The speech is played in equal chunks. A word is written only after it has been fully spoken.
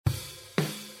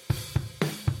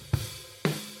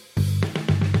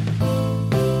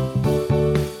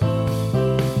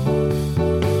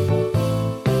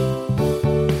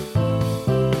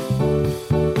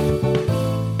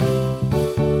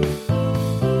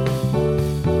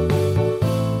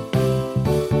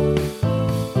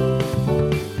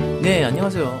네,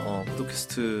 안녕하세요.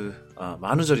 포도캐스트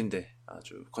만우절인데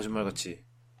아주 거짓말같이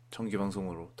정기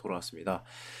방송으로 돌아왔습니다.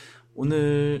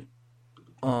 오늘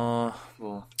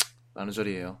뭐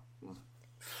만우절이에요.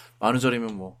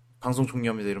 만우절이면 뭐 방송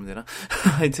종료합니다 이러면 되나?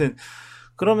 하여튼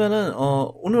그러면은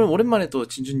오늘 오랜만에 또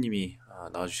진주님이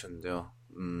나와주셨는데요.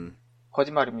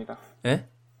 거짓말입니다. 예?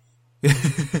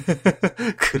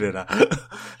 그래라.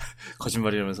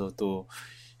 거짓말이라면서 또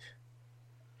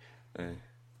예,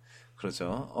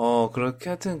 그러죠. 그렇게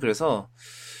하여튼 그래서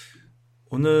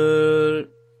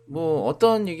오늘 뭐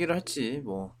어떤 얘기를 할지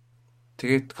뭐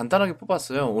되게 간단하게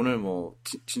뽑았어요. 오늘 뭐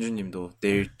진주님도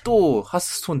내일 또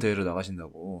하스스톤 대회를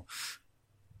나가신다고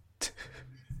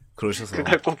그러셔서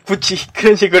그걸 꼭 굳이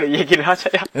그런 식으로 얘기를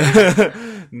하셔야.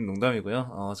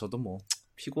 농담이고요. 저도 뭐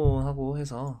피곤하고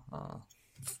해서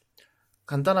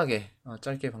간단하게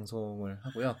짧게 방송을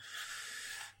하고요.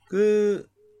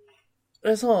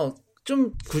 그래서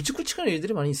좀 굵직굵직한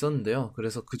일들이 많이 있었는데요.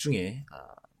 그래서 그 중에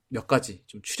몇 가지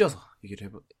좀 추려서 얘기를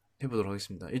해보도록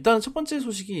하겠습니다. 일단 첫 번째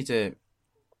소식이 이제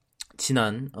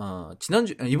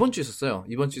이번 주에 있었어요.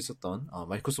 이번 주에 있었던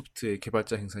마이크로소프트의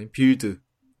개발자 행사인 빌드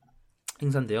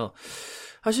행사인데요.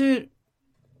 사실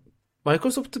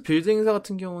마이크로소프트 빌드 행사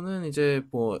같은 경우는 이제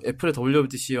뭐 애플의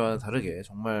WWDC와 다르게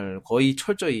정말 거의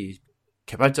철저히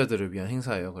개발자들을 위한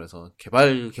행사예요. 그래서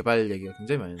개발 얘기가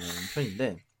굉장히 많이 나오는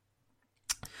편인데,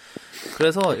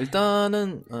 그래서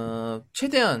일단은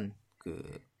최대한 그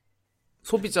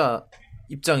소비자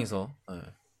입장에서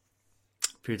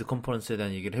빌드 컨퍼런스에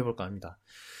대한 얘기를 해볼까 합니다.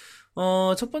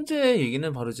 첫 번째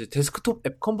얘기는 바로 이제 데스크톱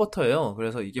앱 컨버터예요.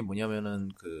 그래서 이게 뭐냐면은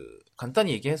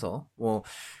간단히 얘기해서 뭐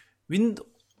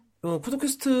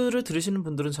푸드캐스트를 들으시는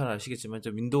분들은 잘 아시겠지만 이제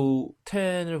윈도우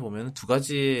 10을 보면 두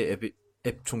가지의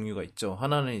앱 종류가 있죠.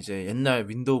 하나는 이제 옛날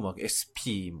윈도우 막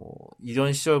XP 뭐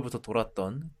이런 시절부터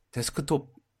돌았던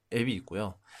데스크톱 앱이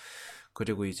있고요.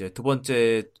 그리고 이제 두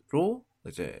번째로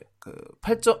이제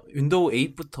윈도우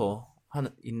 8부터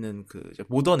있는 이제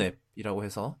모던 앱이라고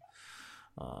해서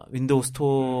윈도우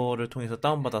스토어를 통해서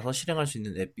다운받아서 실행할 수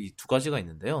있는 앱이 두 가지가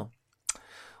있는데요.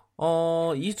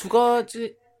 이 두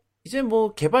가지 이제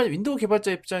뭐 윈도우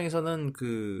개발자 입장에서는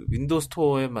윈도우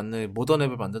스토어에 맞는 모던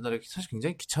앱을 만든다는 게 사실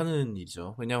굉장히 귀찮은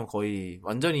일이죠. 왜냐하면 거의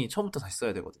완전히 처음부터 다시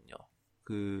써야 되거든요.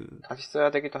 다시 써야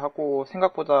되기도 하고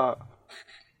생각보다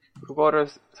그거를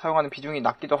사용하는 비중이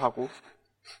낮기도 하고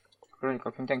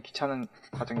그러니까 굉장히 귀찮은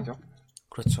과정이죠.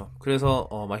 그렇죠. 그래서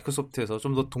마이크로소프트에서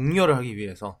좀 더 독려를 하기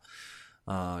위해서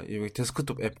여기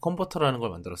데스크톱 앱 컨버터라는 걸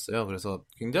만들었어요. 그래서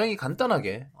굉장히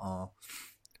간단하게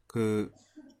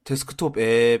데스크톱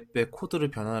앱의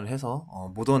코드를 변환을 해서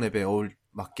모던 앱에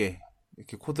맞게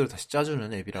이렇게 코드를 다시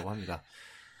짜주는 앱이라고 합니다.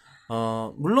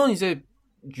 물론 이제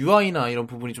UI나 이런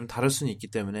부분이 좀 다를 수는 있기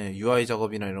때문에 UI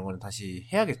작업이나 이런 거는 다시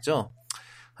해야겠죠.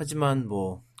 하지만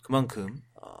뭐 그만큼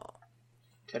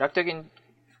대략적인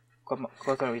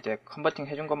그것을 이제 컨버팅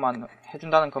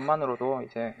해준다는 것만으로도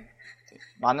이제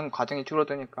많은 과정이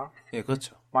줄어드니까 예,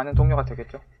 그렇죠. 많은 동료가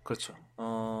되겠죠. 그렇죠.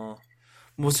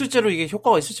 뭐 실제로 이게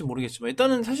효과가 있을지 모르겠지만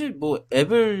일단은 사실 뭐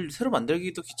앱을 새로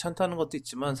만들기도 귀찮다는 것도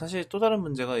있지만 사실 또 다른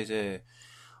문제가 이제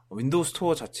윈도우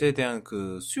스토어 자체에 대한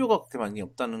수요가 그렇게 많이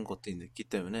없다는 것도 있기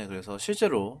때문에 그래서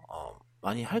실제로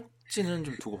많이 할지는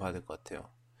좀 두고 봐야 될 것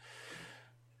같아요.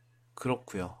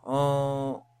 그렇고요.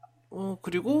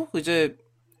 그리고 이제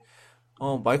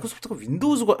마이크로소프트가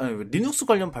리눅스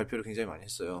관련 발표를 굉장히 많이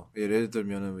했어요. 예를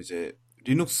들면은 이제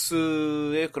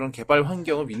리눅스의 그런 개발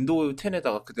환경을 윈도우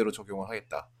 10에다가 그대로 적용을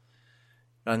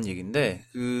하겠다라는 얘기인데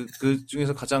그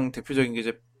중에서 가장 대표적인 게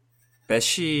이제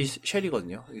배시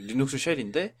쉘이거든요. 리눅스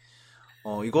쉘인데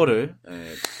이거를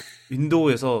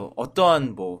윈도우에서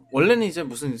어떠한 뭐 원래는 이제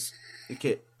무슨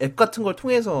이렇게 앱 같은 걸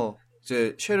통해서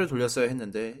이제 쉘을 돌렸어야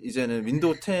했는데 이제는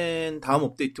윈도우 10 다음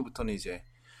업데이트부터는 이제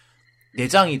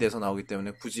내장이 돼서 나오기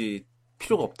때문에 굳이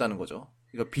필요가 없다는 거죠.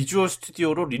 그러니까 비주얼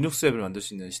스튜디오로 리눅스 앱을 만들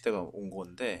수 있는 시대가 온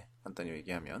건데 간단히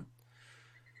얘기하면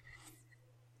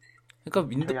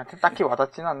그러니까 저희한테 딱히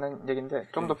와닿지는 않는 얘기인데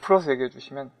좀 더 풀어서 얘기해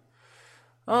주시면.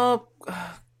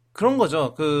 그런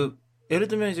거죠. 예를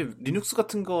들면 이제 리눅스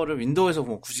같은 거를 윈도우에서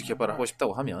뭐 굳이 개발을 하고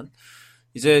싶다고 하면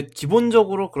이제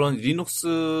기본적으로 그런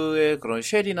리눅스의 그런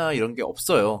쉘이나 이런 게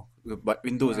없어요.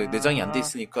 윈도우에 내장이 안 돼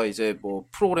있으니까 이제 뭐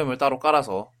프로그램을 따로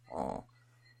깔아서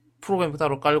프로그램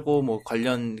따로 깔고 뭐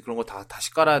관련 그런 거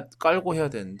다시 깔고 해야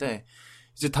되는데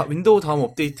이제 윈도우 다음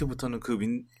업데이트부터는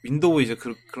윈도우 이제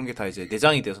그런 게 다 이제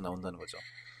내장이 돼서 나온다는 거죠.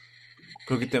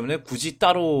 그렇기 때문에 굳이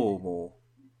따로 뭐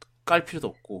깔 필요도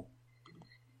없고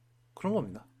그런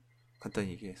겁니다.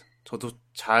 간단히 얘기해서 저도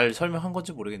잘 설명한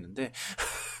건지 모르겠는데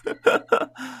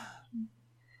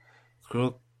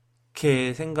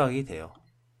그렇게 생각이 돼요.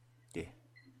 예.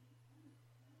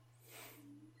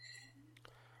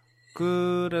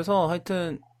 그래서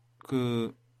하여튼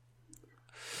그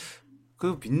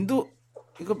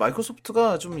이거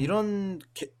마이크로소프트가 좀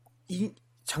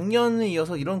작년에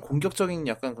이어서 이런 공격적인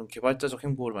약간 그런 개발자적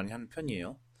행보를 많이 하는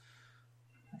편이에요.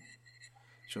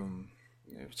 좀,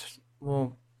 네,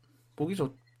 뭐, 보기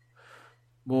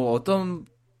뭐, 어떤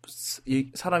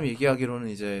사람이 얘기하기로는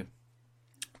이제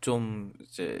좀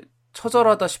이제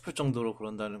처절하다 싶을 정도로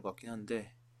그런다는 것 같긴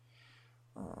한데,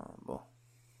 뭐,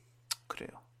 그래요.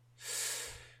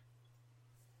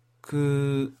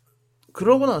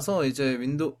 그러고 나서 이제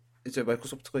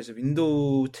마이크로소프트가 이제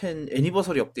윈도우 10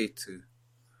 애니버서리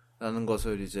업데이트라는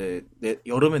것을 이제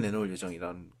여름에 내놓을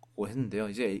예정이라고 했는데요.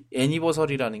 이제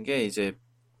애니버서리라는 게 이제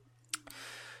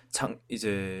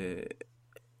이제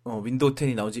윈도우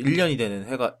 10이 나온 지 1년이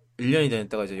되는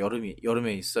때가 이제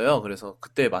여름에 있어요. 그래서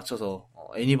그때에 맞춰서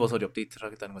애니버서리 업데이트를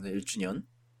하겠다는 건데 1주년.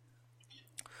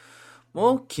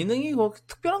 뭐 기능이 뭐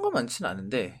특별한 건 많지는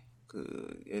않은데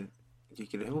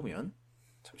얘기를 해보면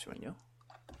잠시만요.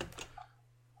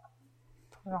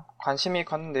 그냥 관심이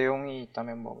가는 내용이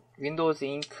있다면 뭐 윈도우즈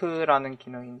잉크라는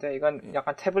기능인데 이건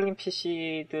약간 태블릿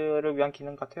PC들을 위한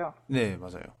기능 같아요. 네,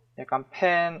 맞아요. 약간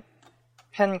펜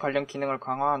관련 기능을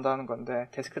강화한다는 건데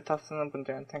데스크탑 쓰는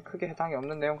분들한테는 크게 해당이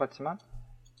없는 내용 같지만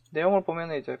내용을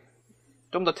보면 이제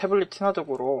좀 더 태블릿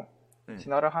친화적으로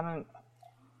진화를 하는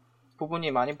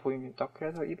부분이 많이 보입니다.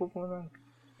 그래서 이 부분은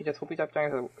이제 소비자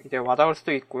입장에서 이제 와닿을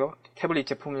수도 있고요. 태블릿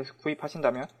제품을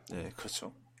구입하신다면. 네,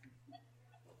 그렇죠.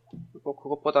 그리고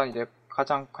그것보다 이제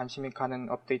가장 관심이 가는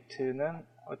업데이트는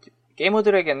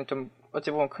게이머들에게는 좀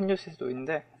어찌 보면 큰 뉴스일 수도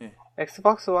있는데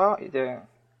엑스박스와 이제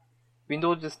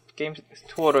윈도우즈 게임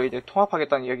스토어를 이제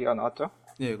통합하겠다는 이야기가 나왔죠.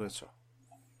 네, 그렇죠.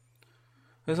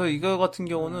 그래서 이거 같은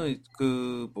경우는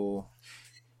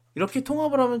이렇게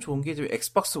통합을 하면 좋은 게 이제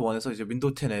엑스박스 1에서 이제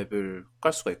윈도우 10 앱을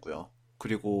깔 수가 있고요.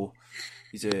 그리고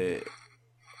이제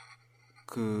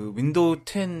그 윈도우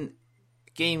 10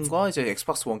 게임과 이제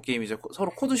엑스박스 1 게임이 이제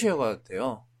서로 코드 쉐어가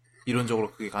돼요.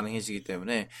 이론적으로 그게 가능해지기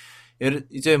때문에 예를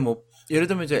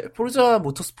들면 이제 포르자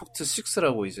모터스포트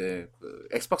 6라고 이제 그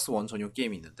엑스박스 1 전용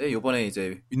게임이 있는데 이번에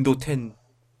이제 윈도우 10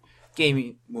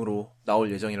 게임으로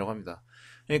나올 예정이라고 합니다.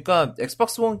 그러니까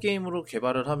엑스박스 1 게임으로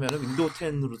개발을 하면은 윈도우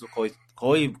 10으로도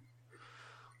거의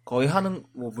하는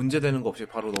뭐 문제되는 거 없이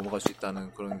바로 넘어갈 수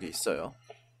있다는 그런 게 있어요.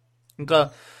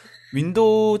 그러니까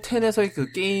윈도우 10에서의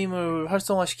그 게임을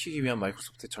활성화시키기 위한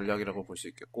마이크로소프트의 전략이라고 볼 수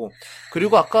있겠고,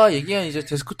 그리고 아까 얘기한 이제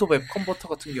데스크톱 앱 컨버터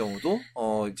같은 경우도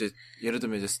이제 예를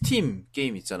들면 이제 스팀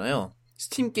게임 있잖아요.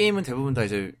 스팀 게임은 대부분 다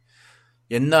이제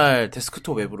옛날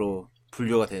데스크톱 앱으로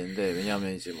분류가 되는데,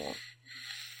 왜냐하면 이제 뭐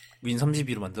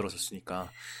윈32로 만들어졌으니까.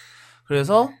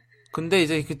 그래서 근데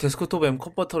이제 그 데스크톱 앱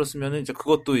컨버터를 쓰면은 이제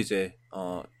그것도 이제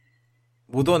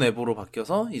모던 앱으로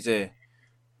바뀌어서 이제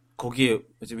거기에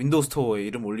이제 윈도우 스토어에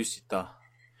이름 올릴 수 있다.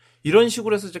 이런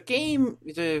식으로 해서 이제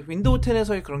윈도우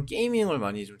 10에서의 그런 게이밍을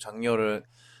많이 좀 장려를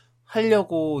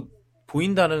하려고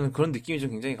보인다는 그런 느낌이 좀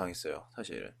굉장히 강했어요,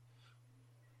 사실.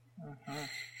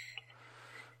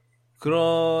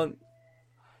 근데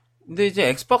이제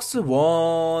엑스박스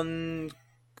 1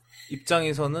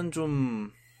 입장에서는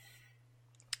좀,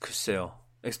 글쎄요.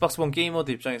 엑스박스 1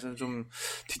 게이머들 입장에서는 좀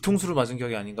뒤통수를 맞은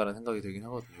격이 아닌가라는 생각이 들긴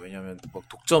하거든요. 왜냐면 뭐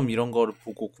독점 이런 거를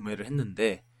보고 구매를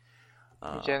했는데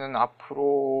이제는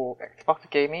앞으로 엑스박스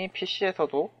게임이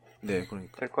PC에서도 네,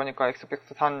 그러니까 될 거니까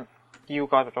엑스박스를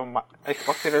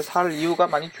살 이유가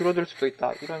많이 줄어들 수도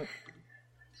있다. 이런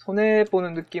손해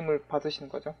보는 느낌을 받으시는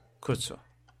거죠. 그렇죠.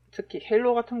 특히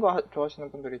헤일로 같은 거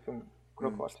좋아하시는 분들이 좀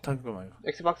그럴 것 같아요.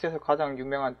 엑스박스에서 가장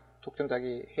유명한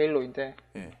독점작이 헤일로인데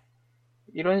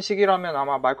이런 식이라면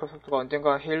아마 마이크로소프트가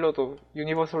언젠가 헤일로도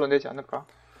유니버설로 내지 않을까?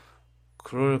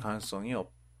 그럴 가능성이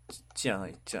있지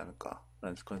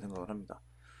않을까라는 그런 생각을 합니다.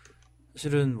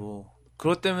 사실은 뭐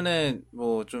그것 때문에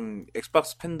뭐 좀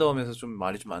엑스박스 팬덤에서 좀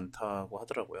말이 좀 많다고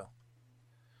하더라고요.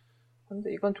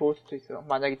 근데 이건 좋을 수도 있어요.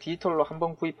 만약에 디지털로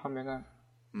한번 구입하면은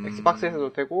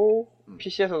엑스박스에서도 되고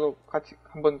PC에서도 같이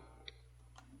한번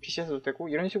PC에서도 되고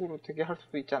이런 식으로 되게 할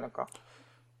수도 있지 않을까?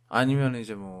 아니면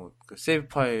이제 뭐 그 세이브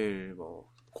파일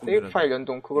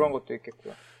연동 그런 것도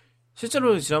있겠고요.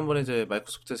 실제로 지난번에 이제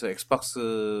마이크로소프트에서 엑스박스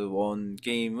 1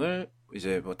 게임을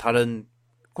이제 뭐 다른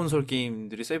콘솔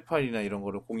게임들이 세이브 파일이나 이런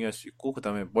거를 공유할 수 있고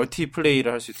그다음에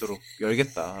멀티플레이를 할 수 있도록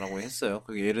열겠다라고 했어요.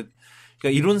 그러니까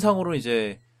이론상으로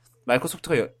이제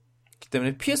마이크로소프트가 있기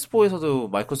때문에 PS4에서도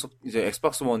마이크로소프트 이제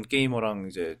엑스박스 1 게이머랑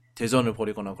이제 대전을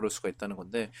벌이거나 그럴 수가 있다는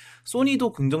건데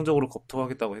소니도 긍정적으로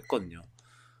검토하겠다고 했거든요.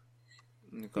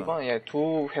 그러니까 이건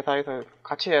두 회사에서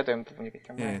같이 해야 되는 부분이기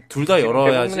때문에 둘 다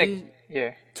열어야지.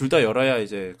 둘 다 열어야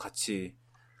이제 같이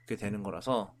그게 되는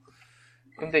거라서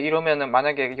근데 이러면은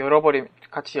만약에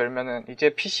같이 열면은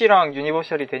이제 PC랑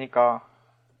유니버셜이 되니까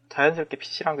자연스럽게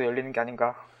PC랑도 열리는 게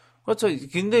아닌가. 그렇죠.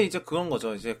 근데 이제 그런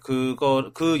거죠. 이제 그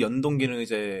연동 기능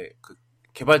이제 그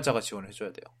개발자가 지원을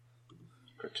해줘야 돼요.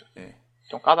 그렇죠. 예.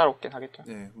 좀 까다롭긴 하겠죠.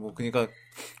 네, 뭐 그러니까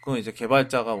그건 이제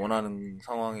개발자가 원하는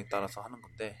상황에 따라서 하는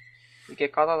건데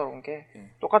이게 까다로운 게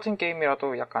예. 똑같은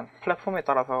게임이라도 약간 플랫폼에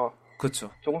따라서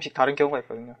그렇죠. 조금씩 다른 경우가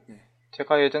있거든요. 네.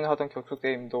 제가 예전에 하던 격투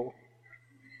게임도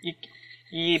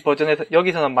이 버전에서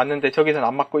여기서는 맞는데 저기서는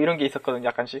안 맞고 이런 게 있었거든요.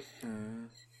 약간씩.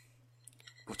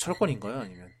 뭐 철권인가요?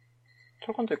 아니면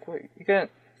철권도 있고 이게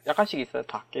약간씩 있어요.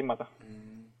 다 게임마다.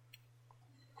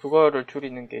 그거를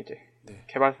줄이는 게 이제 네.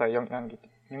 개발사의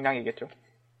역량이겠죠.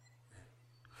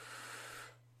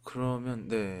 그러면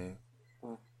네,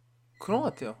 그런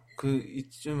것 같아요. 그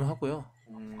이쯤 하고요.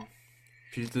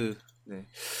 빌드 네.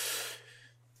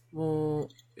 뭐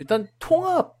일단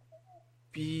통합이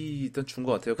일단 준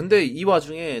것 같아요. 근데 이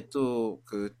와중에 또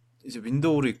그 이제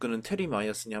윈도우를 이끄는 테리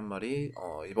마이어슨이 한 말이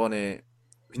이번에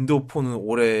윈도우 폰은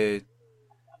올해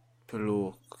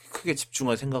별로 크게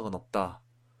집중할 생각은 없다.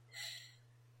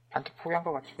 반쯤 포기한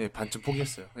것 같죠. 네, 반쯤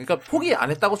포기했어요. 그러니까 포기 안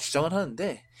했다고 주장을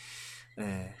하는데,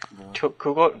 네, 뭐.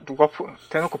 그거 누가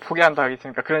대놓고 포기한다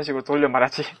하겠습니까? 그런 식으로 돌려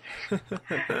말하지.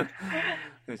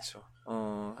 그렇죠.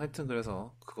 하여튼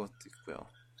그래서 그것도 있고요.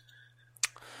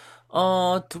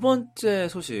 두 번째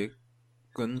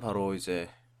소식은 바로 이제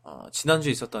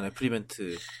지난주에 있었던 애플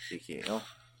이벤트 얘기예요.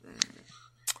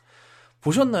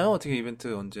 보셨나요? 어떻게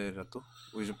이벤트 언제라도?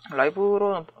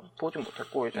 라이브로는 보지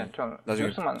못했고 이제 네. 전 나중에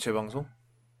뉴스만 재방송?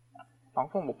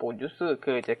 방송 못 보고 뉴스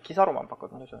이제 기사로만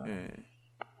봤거든요. 저는. 네.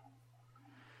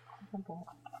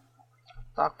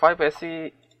 딱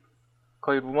 5SE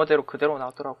거의 루머대로 그대로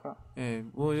나왔더라고요. 네,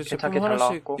 뭐 이제 괜찮게 제품 잘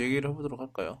하나씩 나왔고. 얘기를 해보도록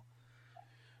할까요?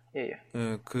 예.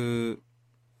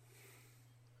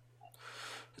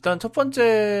 일단 첫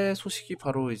번째 소식이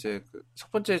바로 이제 첫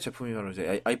번째 제품이 바로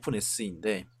이제 아이폰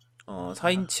SE인데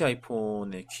 4인치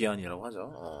아이폰의 귀환이라고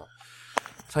하죠.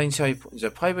 4인치 아이폰 이제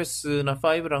 5S나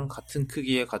 5랑 같은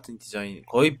크기의 같은 디자인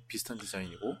거의 비슷한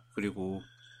디자인이고 그리고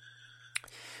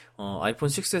아이폰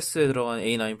 6S에 들어간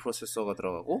A9 프로세서가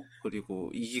들어가고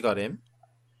그리고 2기가 램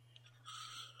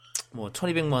뭐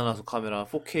 1200만 화소 카메라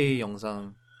 4K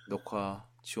영상 녹화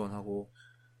지원하고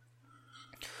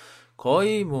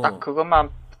거의 뭐 딱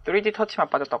그것만 3D 터치만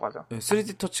빠졌다고 하죠. 네,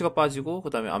 3D 터치가 빠지고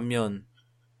그다음에 앞면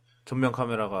전면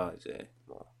카메라가 이제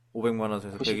뭐 500만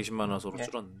화소에서 120만 화소로 네.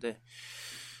 줄었는데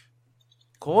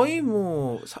거의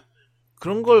뭐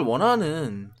그런 걸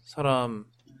원하는 사람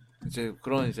이제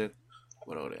그런 이제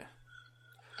뭐라 그래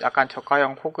약간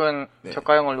저가형 혹은 네.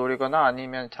 저가형을 노리거나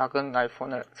아니면 작은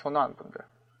아이폰을 선호하는 분들.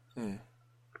 네.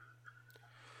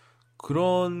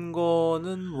 그런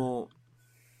거는 뭐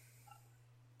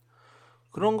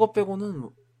그런 거 빼고는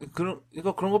뭐,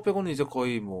 그러니까 그런 거 빼고는 이제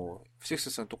거의 뭐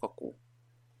 6S랑 똑같고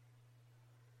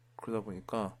그러다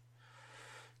보니까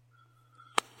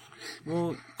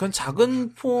뭐 그런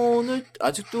작은 폰을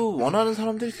아직도 원하는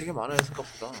사람들이 되게 많아요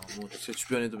생각보다. 뭐 제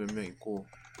주변에도 몇 명 있고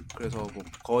그래서 뭐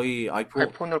거의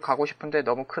아이폰을 가고 싶은데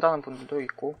너무 크다는 분들도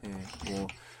있고. 예, 뭐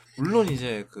물론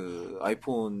이제 그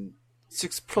아이폰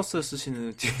 6 플러스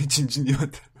쓰시는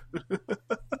진주님한테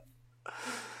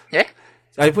예?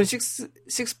 아이폰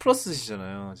 6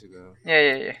 플러스시잖아요 지금.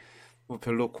 예. 뭐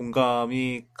별로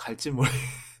공감이 갈지 모르.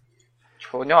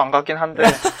 전혀 안 가긴 한데.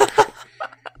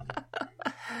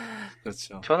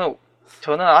 그렇죠.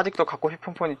 저는 아직도 갖고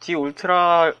싶은 폰이 D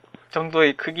울트라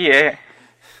정도의 크기에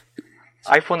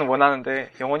아이폰은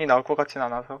원하는데 영원히 나올 것 같진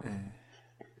않아서. 네.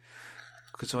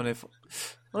 그 전에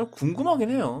궁금하긴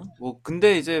해요. 뭐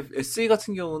근데 이제 SE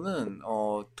같은 경우는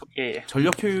예.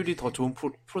 전력 효율이 더 좋은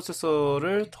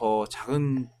프로세서를 더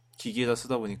작은 기기에다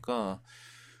쓰다 보니까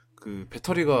그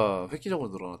배터리가 획기적으로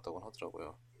늘어났다고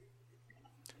하더라고요.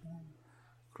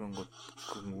 그런 것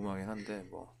궁금하긴 한데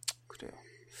뭐 그래요.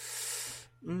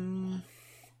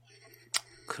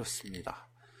 그렇습니다.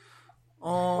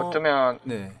 어쩌면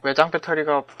네. 외장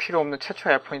배터리가 필요 없는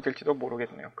최초의 아이폰이 될지도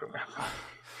모르겠네요. 그러면.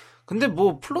 근데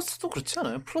뭐 플러스도 그렇지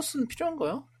않아요? 플러스는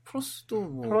필요한가요? 플러스도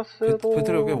뭐 플러스도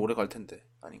배터리가 꽤 오래 갈 텐데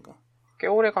아닌가? 꽤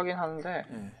오래 가긴 하는데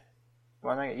네.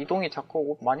 만약에 이동이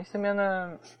자꾸 많이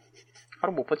쓰면은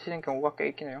하루 못 버티는 경우가 꽤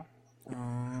있긴 해요.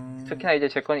 특히나 이제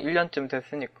제 건 1년쯤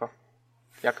됐으니까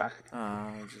약간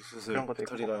이제 슬슬 그런 것도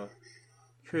배터리가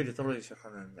효율이 떨어지기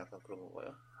시작하는 약간 그런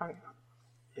건가요?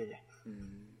 예.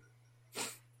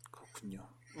 그렇군요.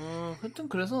 하여튼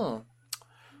그래서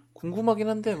궁금하긴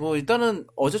한데 뭐 일단은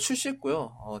어제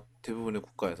출시했고요. 대부분의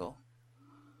국가에서.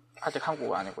 아직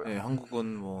한국은 아니고요. 네,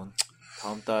 한국은 뭐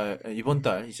이번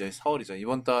달 이제 4월이죠.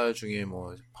 이번 달 중에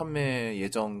뭐 판매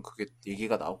예정 그게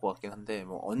얘기가 나올 것 같긴 한데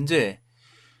뭐 언제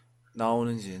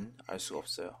나오는지는 알 수가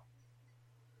없어요.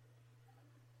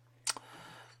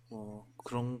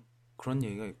 그런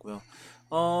얘기가 있고요.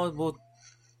 뭐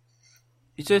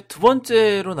이제 두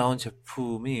번째로 나온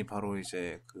제품이 바로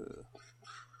이제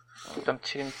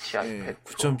 9.7인치 아이패드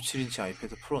 9.7인치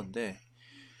아이패드 프로인데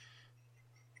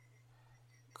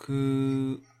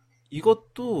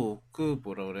이것도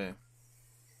뭐라 그래,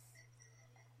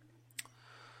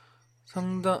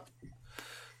 상당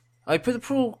아이패드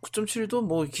프로 9.7도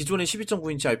뭐 기존의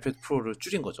 12.9인치 아이패드 프로를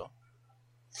줄인 거죠.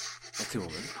 어떻게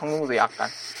보면 성능도 약간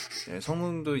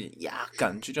성능도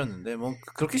약간 줄였는데 뭐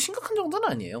그렇게 심각한 정도는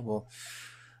아니에요. 뭐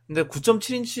근데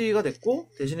 9.7인치가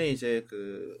됐고 대신에 이제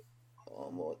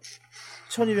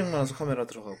 1200만 화소 카메라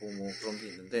들어가고 뭐 그런 게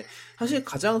있는데 사실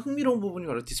가장 흥미로운 부분이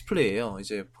바로 디스플레이예요.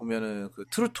 이제 보면은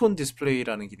트루톤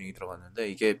디스플레이라는 기능이 들어갔는데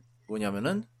이게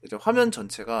뭐냐면은 이제 화면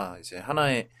전체가 이제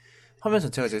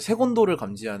이제 색온도를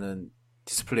감지하는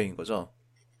디스플레이인 거죠.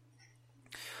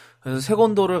 그래서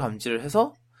색온도를 감지를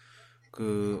해서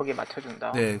거기에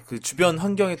맞춰준다. 네, 주변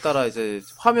환경에 따라 이제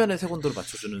화면의 색온도를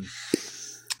맞춰주는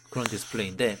그런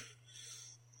디스플레이인데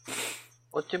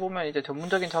어찌 보면 이제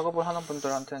전문적인 작업을 하는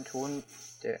분들한테는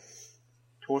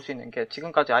좋을 수 있는 게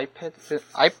지금까지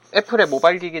애플의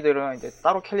모바일 기기들은 이제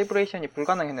따로 캘리브레이션이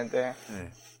불가능했는데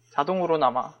네.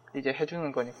 자동으로나마 이제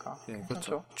해주는 거니까. 네,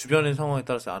 그렇죠. 주변의 상황에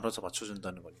따라서 알아서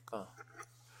맞춰준다는 거니까.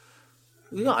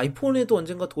 이거 아이폰에도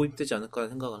언젠가 도입되지 않을까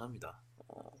생각을 합니다.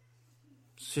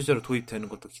 실제로 도입되는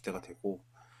것도 기대가 되고.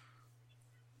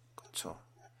 그렇죠.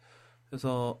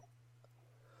 그래서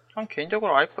전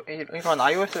개인적으로 이런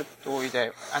iOS도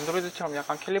이제 안드로이드처럼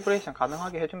약간 캘리브레이션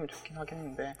가능하게 해주면 좋긴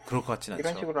하겠는데 그럴 것 같진 않죠.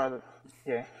 이런 식으로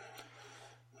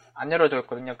안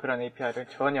열어줬거든요. 그런 API를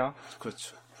전혀.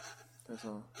 그렇죠.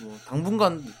 그래서 뭐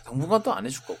당분간 또 안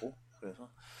해줄 거고.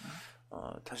 그래서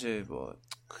사실 뭐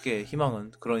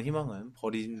그런 희망은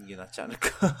버리는 게 낫지 않을까.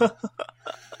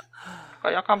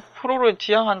 그러니까 약간 프로를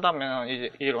지향한다면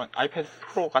이제 이런 아이패드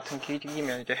프로 같은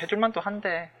기기면 이제 해줄만도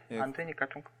한데 안 되니까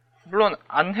좀 물론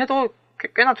안 해도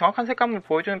꽤나 정확한 색감을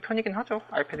보여주는 편이긴 하죠.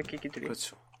 아이패드 기기들이.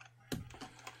 그렇죠.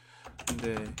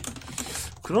 근데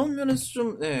그런 면에서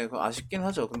좀 아쉽긴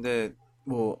하죠. 근데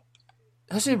뭐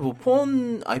사실 뭐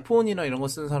아이폰이나 이런 거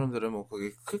쓰는 사람들은 뭐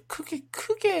그게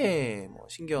크게 뭐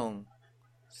신경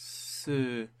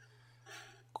쓸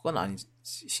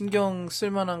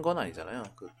만한 건 아니잖아요.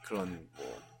 그런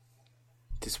뭐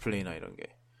디스플레이나 이런 게.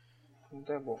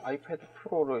 근데 뭐 아이패드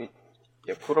프로를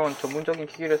그런 전문적인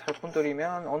기기를 살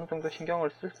분들이면 어느 정도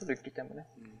신경을 쓸 수도 있기 때문에.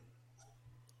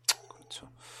 그렇죠.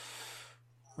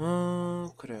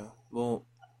 그래요. 뭐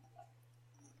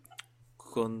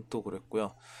그건 또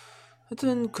그랬고요.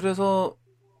 하여튼 그래서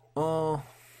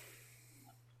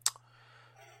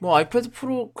뭐 아이패드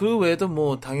프로 그 외에도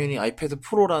뭐 당연히 아이패드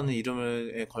프로라는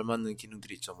이름에 걸맞는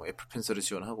기능들이 있죠. 뭐 애플 펜슬을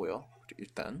지원하고요.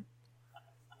 일단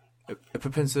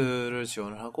애플 펜슬을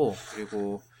지원을 하고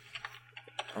그리고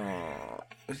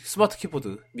스마트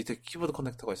키보드 밑에 키보드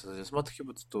커넥터가 있어서 스마트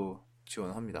키보드도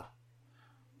지원합니다.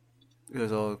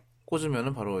 그래서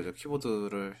꽂으면은 바로 이제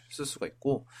키보드를 쓸 수가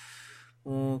있고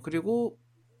그리고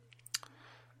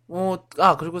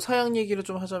그리고 사양 얘기를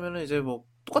좀 하자면은 이제 뭐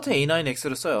똑같은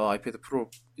A9X를 써요. 아이패드 프로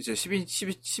이제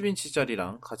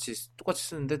 10인치짜리랑 같이 똑같이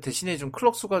쓰는데 대신에 좀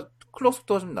클럭 속도가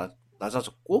좀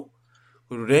낮아졌고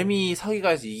그리고 램이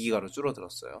 4기가에서 2기가로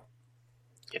줄어들었어요.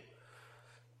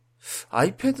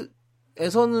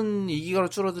 아이패드에서는 2기가로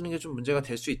줄어드는 게 좀 문제가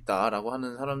될 수 있다라고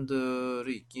하는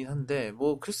사람들이 있긴 한데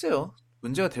뭐 글쎄요.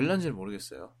 문제가 될런지는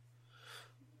모르겠어요.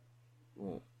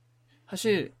 뭐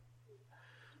사실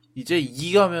이제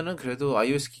 2기가면은 그래도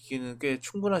iOS 기기는 꽤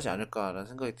충분하지 않을까라는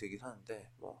생각이 들긴 하는데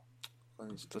뭐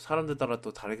그건 이제 또 사람들 따라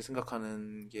또 다르게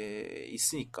생각하는 게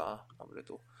있으니까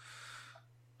아무래도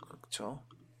그렇죠.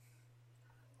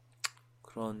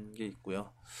 그런 게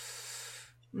있고요.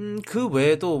 그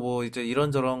외에도 뭐 이제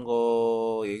이런저런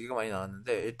거 얘기가 많이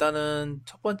나왔는데 일단은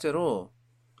첫 번째로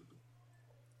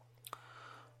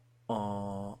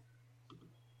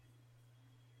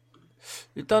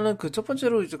일단은 첫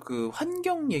번째로 이제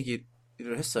환경 얘기를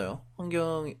했어요.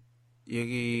 환경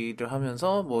얘기를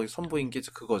하면서 뭐 선보인 게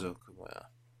그거죠.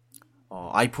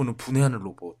 아이폰은 분해하는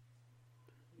로봇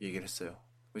얘기를 했어요.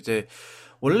 이제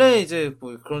원래 이제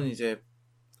뭐 그런 이제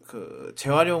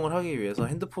재활용을 하기 위해서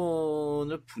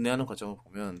핸드폰을 분해하는 과정을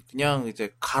보면 그냥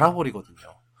이제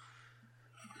갈아버리거든요.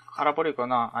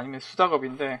 갈아버리거나 아니면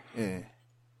수작업인데 예.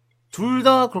 둘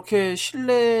다 그렇게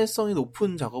신뢰성이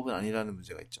높은 작업은 아니라는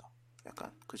문제가 있죠.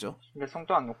 약간 그죠?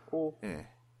 신뢰성도 안 높고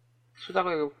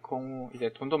수작업의 경우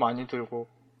이제 돈도 많이 들고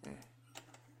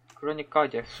그러니까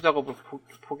이제 수작업을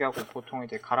포기하고 보통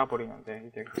이제 갈아버리는데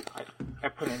이제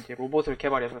애플은 이제 로봇을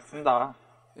개발해서 쓴다.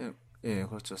 예,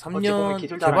 그렇죠. 어찌 보면 3년,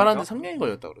 기술 개발하는데 자랑이죠. 3년이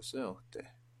걸렸다 그랬어요,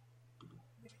 그때.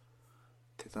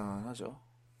 대단하죠.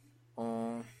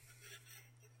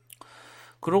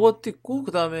 그런 것도 있고,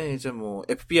 그 다음에 이제 뭐,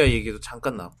 FBI 얘기도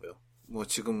잠깐 나왔고요. 뭐,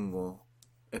 지금 뭐,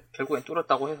 결국엔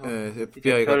뚫었다고 해서 예,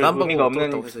 FBI가 별 딴 의미가 방법으로 없는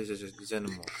뚫었다고 해서 이제는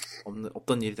뭐,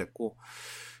 없던 일이 됐고.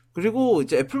 그리고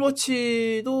이제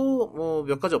애플워치도 뭐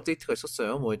몇 가지 업데이트가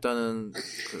있었어요. 뭐 일단은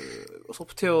그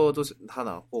소프트웨어도 다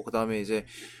나왔고, 그 다음에 이제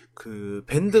그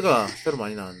밴드가 새로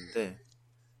많이 나왔는데,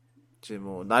 이제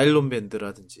뭐 나일론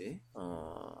밴드라든지,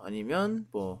 아니면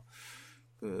뭐,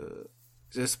 그,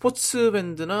 이제 스포츠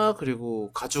밴드나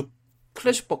그리고 가죽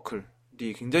클래식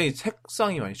버클이 굉장히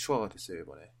색상이 많이 추가가 됐어요,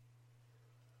 이번에.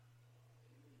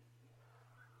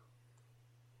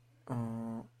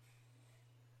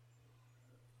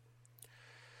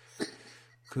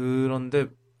 그런데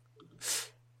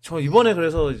저 이번에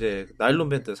그래서 이제 나일론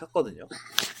밴드 샀거든요.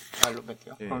 나일론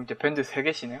밴드요? 예. 그럼 이제 밴드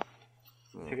 3개시네요?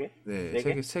 3개? 네, 네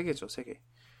개? 세 개죠, 세 개.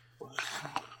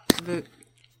 근데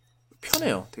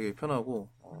편해요. 되게 편하고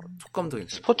촉감도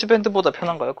괜찮아요. 스포츠 밴드보다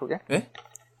편한가요, 그게? 네?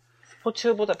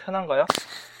 스포츠보다 편한가요?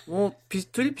 뭐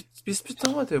둘이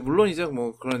비슷비슷한 것 같아요. 물론 이제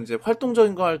뭐 그런 이제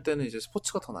활동적인 거 할 때는 이제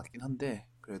스포츠가 더 낫긴 한데,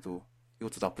 그래도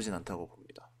이것도 나쁘진 않다고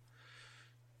봅니다.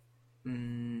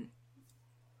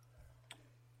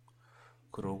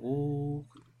 그러고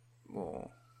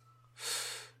뭐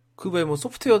그 외에 뭐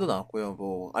소프트웨어도 나왔고요.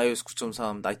 뭐 iOS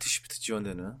 9.3 나이트 시프트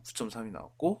지원되는 9.3이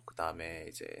나왔고, 그 다음에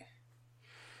이제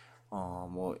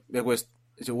뭐 맥OS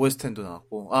이제 OS 10도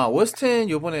나왔고, OS 10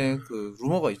 요번에 그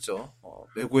루머가 있죠.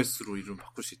 맥OS로 이름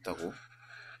바꿀 수 있다고.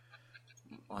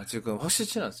 아직은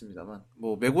확실치는 않습니다만,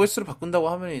 뭐 맥OS로 바꾼다고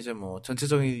하면 이제 뭐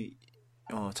전체적인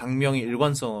장명의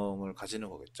일관성을 가지는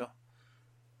거겠죠.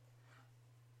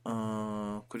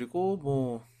 그리고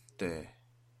뭐 네.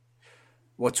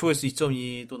 워치OS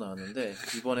 2.2도 나왔는데,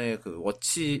 이번에 그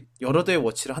워치 여러 대의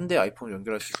워치를 한 대의 아이폰을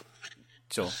연결할 수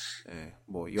있죠. 예,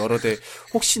 뭐 여러 대,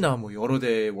 혹시나 뭐 여러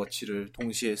대의 워치를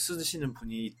동시에 쓰시는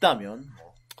분이 있다면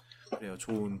뭐 그래요.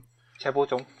 좋은 제보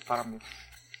좀 바랍니다.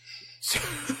 좀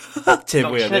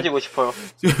제보해야 돼. 친해지고 싶어요.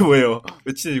 뭐예요?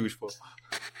 왜 친해지고 싶어?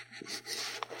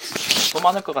 또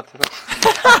많을 것 같아서.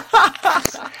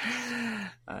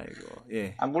 아이고,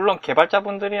 예. 물론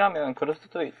개발자분들이라면 그럴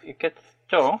수도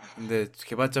있겠죠. 근데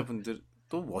개발자분들도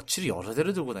워치를 여러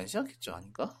대를 들고 다니지 않겠죠?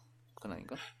 아닌가? 그건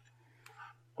아닌가?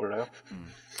 몰라요.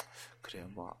 그래요,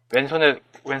 뭐. 왼손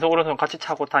오른손 같이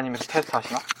차고 다니면서 테스트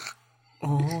하시나?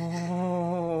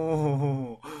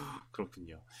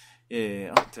 그렇군요. 예,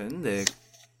 아무튼, 네.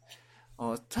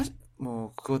 사실,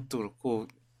 뭐, 그것도 그렇고,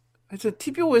 하여튼,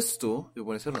 tvOS도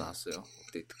이번에 새로 나왔어요.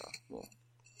 업데이트가. 뭐,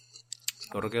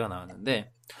 여러 개가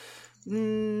나왔는데,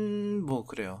 뭐,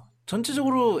 그래요.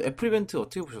 전체적으로 애플 이벤트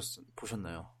어떻게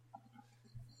보셨나요?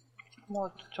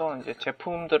 뭐, 저는 이제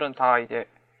제품들은 다 이제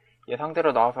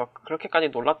예상대로 나와서 그렇게까지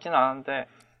놀랍진 않은데,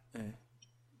 네.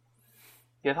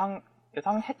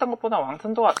 예상했던 것보다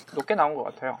완성도가 높게 나온 것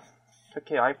같아요.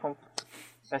 특히 아이폰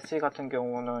SE 같은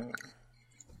경우는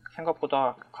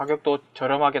생각보다 가격도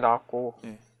저렴하게 나왔고,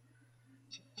 네.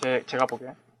 제가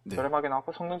보기엔 네. 저렴하게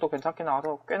나왔고 성능도 괜찮게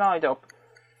나와서 꽤나 이제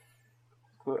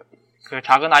그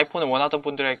작은 아이폰을 원하던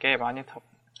분들에게 많이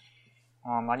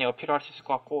어필할 수 있을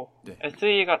것 같고, 네.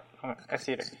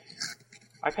 SE래.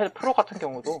 아이패드 프로 같은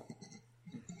경우도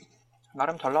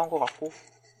나름 잘 나온 것 같고,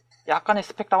 약간의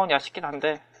스펙 다운이 아쉽긴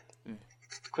한데,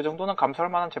 그 정도는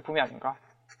감수할 만한 제품이 아닌가.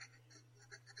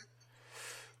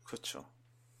 그렇죠.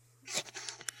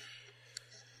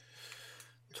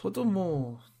 저도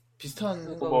뭐 비슷한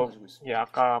생각을 가지고 있습니다. 예,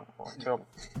 아까 제가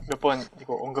몇 번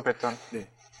이거 언급했던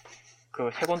네. 그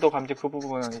색온도 감지 그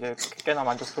부분은 이제 꽤나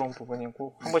만족스러운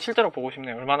부분이고, 한번 실제로 보고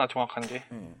싶네요. 얼마나 정확한지.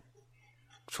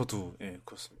 저도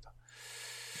그렇습니다.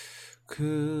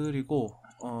 그리고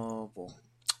뭐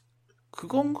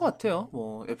그건 것 같아요.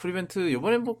 뭐 애플 이벤트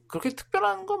이번에 뭐 그렇게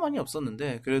특별한 거 많이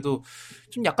없었는데, 그래도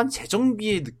좀 약간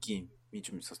재정비의 느낌이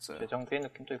좀 있었어요. 재정비의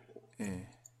느낌도 있고. 예,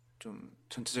 좀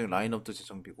전체적인 라인업도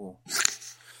재정비고.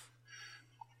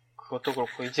 그것도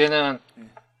그렇고 이제는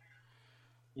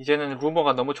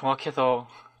루머가 너무 정확해서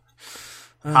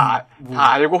다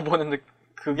알고 보는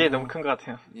그게 너무 큰 것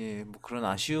같아요. 예, 뭐 그런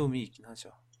아쉬움이 있긴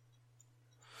하죠.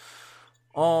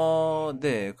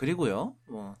 네. 그리고요,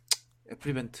 뭐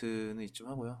애플 이벤트는 이쯤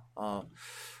하고요.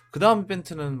 그 다음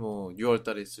이벤트는 뭐 6월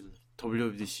달에 있을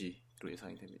WWDC로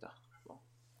예상이 됩니다.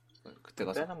 그때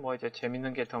가서. 그때는 뭐 이제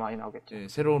재밌는 게 더 많이 나오겠죠. 예,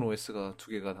 새로운 OS가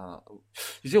 2개가 다,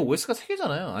 이제 OS가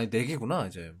 3개잖아요. 아니, 4개구나,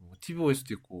 이제. 뭐,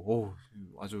 tvOS도 있고,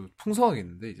 아주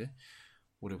풍성하겠는데, 이제.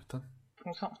 올해부터.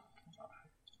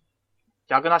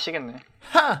 야근하시겠네.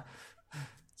 하!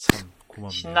 참,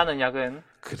 고맙네. 신나는 야근.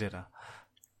 그래라.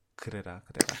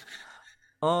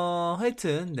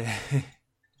 하여튼, 네.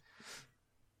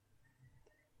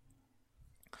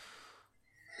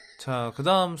 자, 그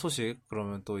다음 소식,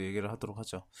 그러면 또 얘기를 하도록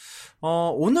하죠.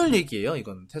 오늘 얘기예요,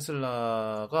 이건.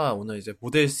 테슬라가 오늘 이제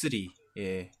모델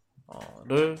 3를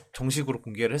정식으로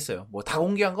공개를 했어요. 뭐 다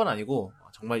공개한 건 아니고,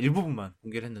 정말 일부분만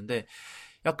공개를 했는데,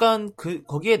 약간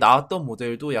거기에 나왔던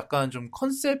모델도 약간 좀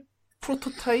컨셉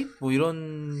프로토타입? 뭐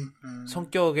이런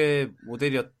성격의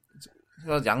모델이었,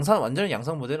 완전히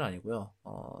양산 모델은 아니고요.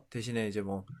 대신에 이제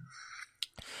뭐,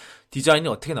 디자인이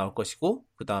어떻게 나올 것이고,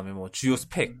 그 다음에 뭐 주요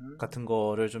스펙 같은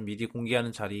거를 좀 미리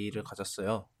공개하는 자리를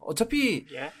가졌어요. 어차피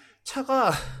예?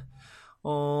 차가,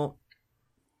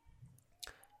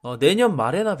 내년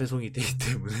말에나 배송이 되기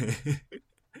때문에.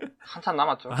 한참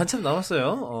남았죠. 한참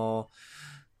남았어요.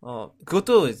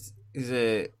 그것도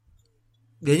이제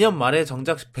내년 말에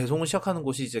정작 배송을 시작하는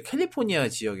곳이 이제 캘리포니아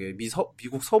지역에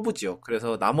미국 서부 지역.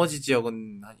 그래서 나머지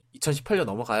지역은 한 2018년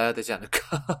넘어가야 되지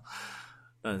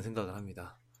않을까라는 생각을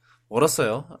합니다.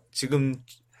 멀었어요. 지금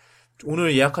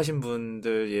오늘 예약하신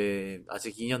분들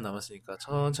아직 2년 남았으니까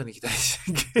천천히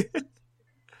기다리시는 게.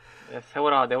 예,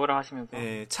 세워라 내워라 하시면서.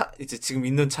 예, 이제 지금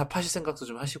있는 차 파실 생각도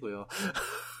좀 하시고요.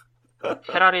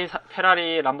 페라리,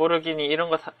 람보르기니 이런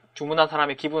거 주문한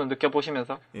사람의 기분을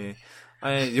느껴보시면서. 예.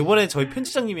 아니, 이번에 저희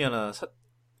편집장님이 하나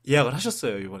예약을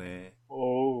하셨어요, 이번에.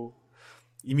 오.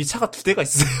 이미 차가 2대가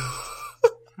있어요.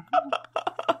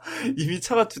 이미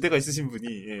차가 2대가 있으신 분이,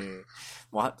 예.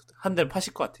 뭐, 한 대를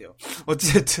파실 것 같아요.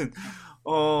 어쨌든,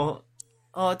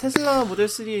 테슬라 모델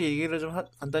 3 얘기를 좀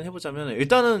간단히 해보자면,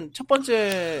 일단은 첫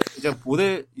번째, 이제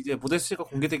모델 3가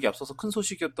공개되기 앞서서 큰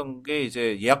소식이었던 게,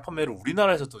 이제 예약 판매를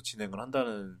우리나라에서도 진행을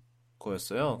한다는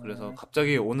거였어요. 그래서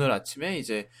갑자기 오늘 아침에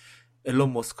이제,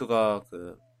 앨런 머스크가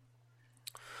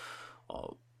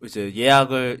이제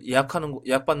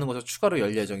예약받는 곳에서 추가로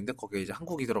열 예정인데, 거기에 이제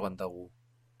한국이 들어간다고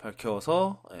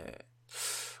밝혀서, 예.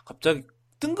 갑자기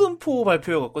뜬금포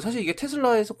발표여갖고, 사실 이게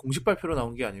테슬라에서 공식 발표로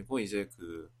나온 게 아니고, 이제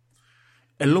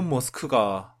앨런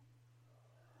머스크가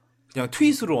그냥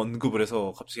트윗으로 언급을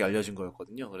해서 갑자기 알려진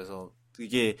거였거든요. 그래서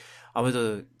이게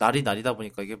아무래도 날이다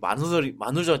보니까 이게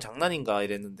만우절 장난인가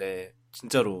이랬는데,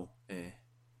 진짜로, 예.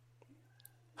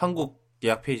 한국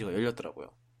예약 페이지가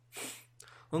열렸더라고요.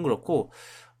 그건 그렇고,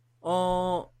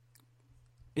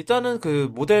 일단은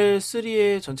모델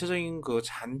 3의 전체적인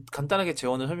간단하게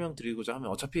재원을 설명드리고자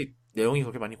하면 어차피 내용이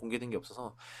그렇게 많이 공개된 게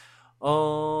없어서,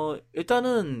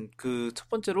 일단은 첫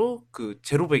번째로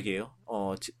제로백이에요.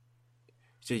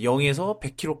 이제 0에서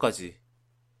 100km까지,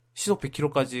 시속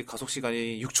 100km까지 가속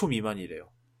시간이 6초 미만이래요.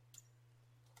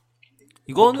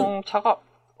 이거는 보통 차가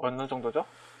어느 정도죠?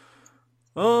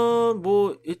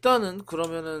 뭐 일단은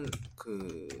그러면은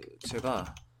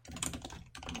제가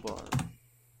한번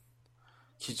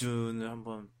기준을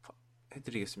한번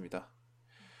해드리겠습니다.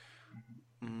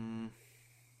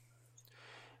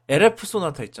 LF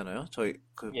소나타 있잖아요. 저희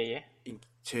예예.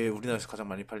 제 우리나라에서 가장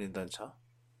많이 팔린다는 차.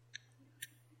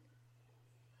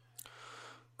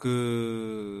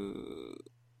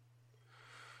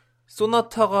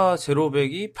 소나타가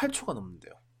제로백이 8초가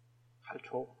넘는데요.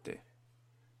 8초. 네.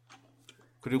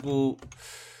 그리고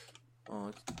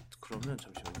그러면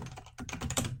잠시만요.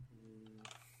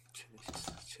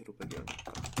 제네시스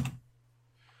제로백이니까.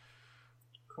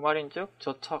 그 말인즉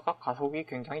저 차가 가속이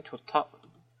굉장히 좋다.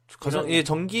 예,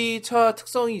 전기차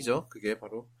특성이죠. 그게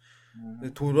바로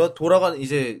돌아가는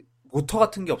이제 모터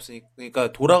같은 게 없으니까,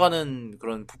 그러니까 돌아가는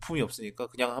그런 부품이 없으니까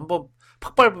그냥 한번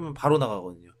팍 밟으면 바로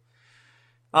나가거든요.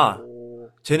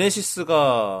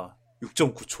 제네시스가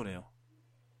 6.9초네요.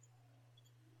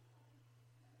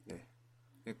 네.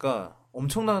 그러니까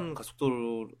엄청난 가속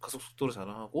속도로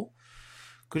자랑하고,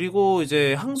 그리고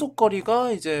이제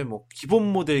항속거리가 이제 뭐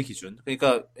기본 모델 기준.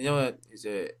 그러니까 왜냐면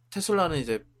이제 테슬라는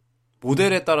이제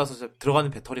모델에 따라서 들어가는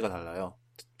배터리가 달라요.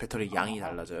 배터리 양이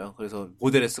달라져요. 그래서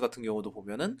모델 S 같은 경우도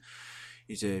보면은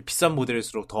이제 비싼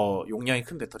모델일수록 더 용량이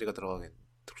큰 배터리가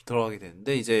들어가게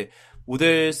되는데, 이제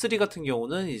모델 3 같은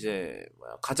경우는 이제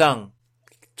가장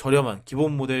저렴한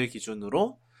기본 모델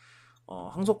기준으로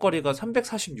항속거리가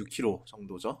 346km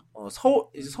정도죠.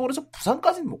 이제 서울에서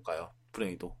부산까지는 못 가요.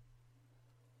 불행히도.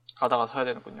 가다가 서야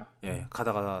되는군요. 예,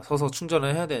 가다가 서서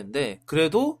충전을 해야 되는데,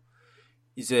 그래도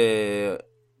이제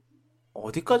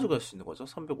어디까지 갈 수 있는 거죠?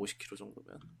 350km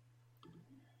정도면.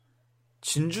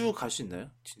 진주 갈 수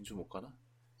있나요? 진주 못 가나?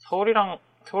 서울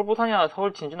부산이나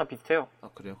서울 진주나 비슷해요.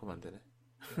 아, 그래요? 그럼 안 되네.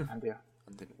 안 돼요.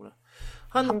 안 되는구나.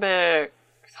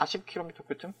 340km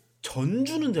그쯤?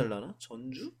 전주는 될라나?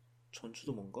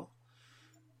 전주도 뭔가?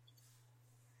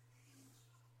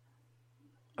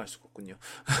 알 수가 없군요.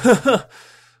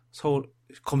 서울,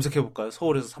 검색해볼까요?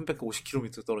 서울에서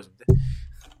 350km 떨어진대.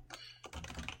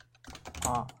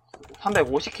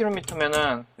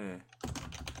 350km면은 네.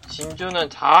 진주는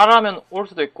잘하면 올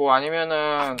수도 있고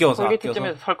아니면은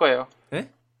톨게이트쯤에서 설 거예요.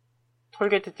 네?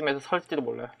 톨게이트쯤에서 설지도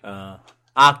몰라요.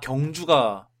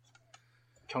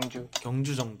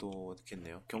 경주 정도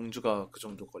됐겠네요. 경주가 그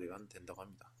정도 거리가 된다고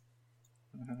합니다.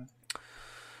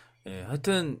 예,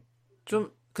 하여튼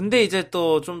근데 이제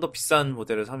또 좀 더 비싼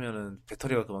모델을 사면은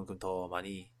배터리가 그만큼 더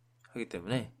많이 하기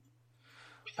때문에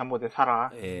비싼 모델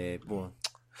사라. 예, 뭐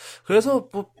그래서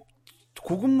뭐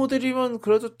고급 모델이면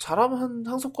그래도 잘하면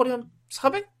항속거리 한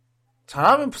 400?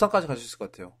 잘하면 부산까지 갈 수 있을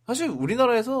것 같아요. 사실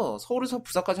우리나라에서 서울에서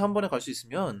부산까지 한 번에 갈 수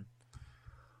있으면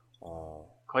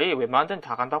거의 웬만한 데는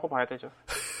다 간다고 봐야 되죠.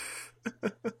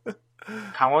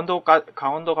 강원도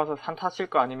가서 산 타실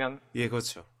거 아니면 예,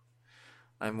 그렇죠.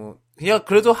 아니 뭐 그냥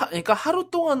그래도 그러니까 하루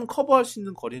동안 커버할 수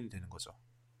있는 거리는 되는 거죠.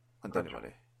 간단히 그렇죠.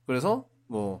 말해. 그래서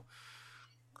뭐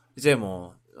이제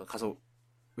뭐 가서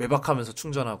외박하면서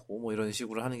충전하고 뭐 이런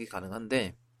식으로 하는 게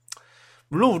가능한데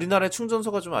물론 우리나라의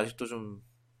충전소가 좀 아직도 좀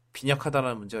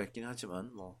빈약하다는 문제가 있긴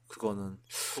하지만 뭐 그거는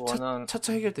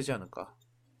차차 해결되지 않을까.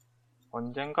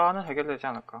 언젠가는 해결되지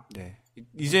않을까. 네.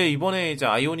 이제 이번에 이제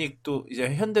아이오닉도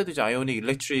이제 현대도 이제 아이오닉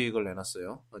일렉트릭을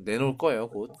내놨어요. 내놓을 거예요,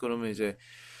 곧. 그러면 이제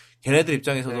걔네들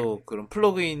입장에서도 네. 그런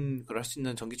플러그인 할 수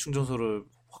있는 전기 충전소를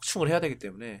확충을 해야 되기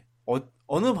때문에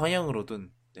어느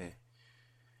방향으로든 네.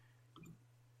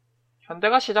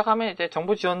 현대가 시작하면 이제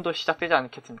정부 지원도 시작되지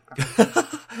않겠습니까?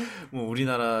 뭐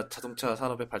우리나라 자동차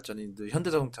산업의 발전이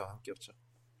현대자동차와 함께였죠.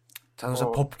 자동차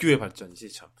법규의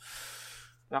발전이지 참.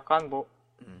 약간 뭐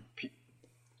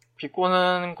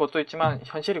비꼬는 것도 있지만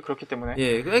현실이 그렇기 때문에.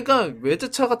 예, 그러니까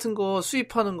외제차 같은 거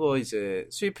수입하는 거 이제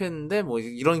수입했는데 뭐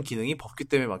이런 기능이 법규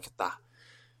때문에 막혔다.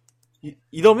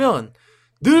 이러면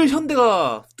늘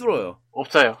현대가 뚫어요.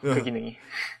 없어요. 그 기능이.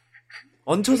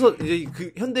 얹혀서 이제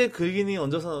그 현대 그 기능이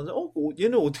얹어서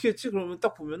얘는 어떻게 했지? 그러면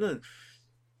딱 보면은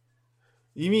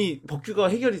이미 법규가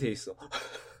해결이 돼 있어.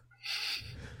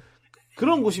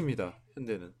 그런 곳입니다.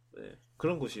 현대는. 네,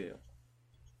 그런 곳이에요.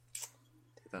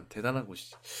 대단한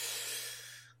곳이지.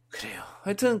 그래요.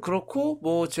 하여튼 그렇고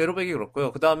뭐 제로백이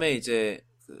그렇고요. 그다음에 이제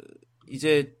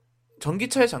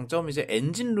전기차의 장점은 이제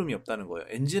엔진룸이 없다는 거예요.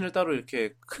 엔진을 따로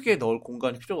이렇게 크게 넣을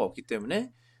공간이 필요가 없기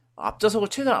때문에 앞좌석을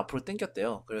최대한 앞으로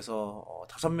당겼대요. 그래서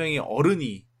 5명의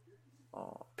어른이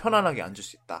편안하게 앉을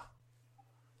수 있다.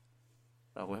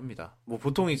 라고 합니다. 뭐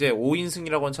보통 이제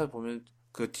 5인승이라고 하는 차 보면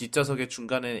그 뒷좌석의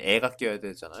중간에 애가 껴야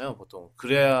되잖아요. 보통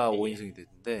그래야 5인승이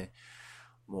되는데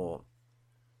뭐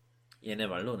얘네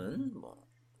말로는 뭐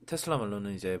테슬라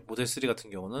말로는 이제 모델 3 같은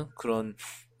경우는 그런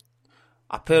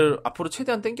앞으로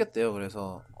최대한 당겼대요.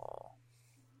 그래서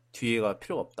뒤에가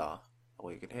필요가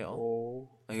없다라고 얘기를 해요.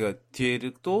 그러니까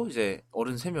뒤에도 이제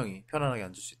어른 3명이 편안하게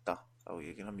앉을 수 있다라고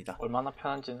얘기를 합니다. 얼마나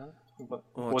편한지는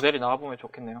모델이 나와보면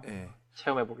좋겠네요. 네.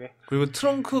 체험해보게. 그리고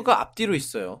트렁크가 앞뒤로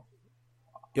있어요.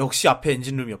 역시 앞에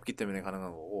엔진룸이 없기 때문에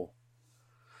가능한 거고.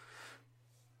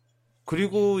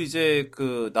 그리고 이제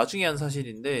그 나중에 한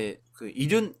사실인데 그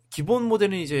기본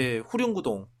모델은 이제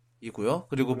후륜구동이고요.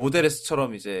 그리고 모델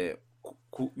S처럼 이제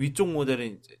위쪽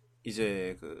모델은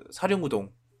이제 그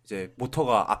사륜구동 이제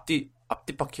모터가 앞뒤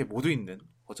바퀴에 모두 있는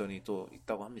버전이 또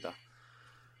있다고 합니다.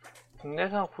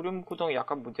 국내산 후륜구동이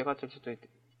약간 문제가 될 수도 있지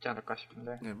않을까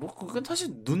싶은데. 네, 뭐 그건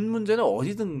사실 눈 문제는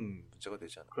어디든 문제가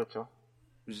되지 않아요. 그렇죠.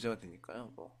 문제가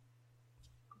되니까요. 뭐.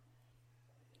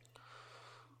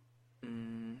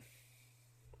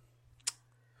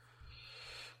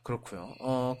 그렇고요.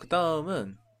 그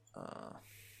다음은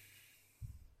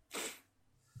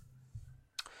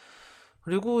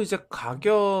그리고 이제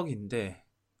가격인데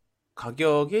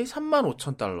가격이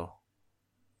 35,000달러.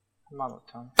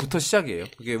 35,000. 부터 시작이에요.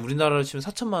 그게 우리나라로 치면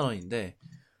 4천만 원인데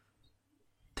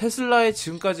테슬라의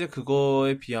지금까지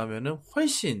그거에 비하면은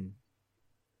훨씬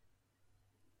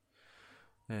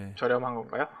네. 저렴한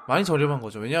건가요? 많이 저렴한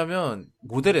거죠. 왜냐하면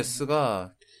모델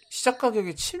S가 시작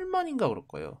가격이 7만인가 그럴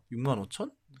거예요. 6만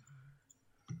 5천?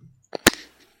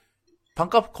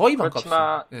 반값 거의 반값.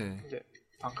 그렇지만 네. 이제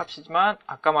반값이지만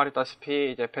아까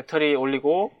말했다시피 이제 배터리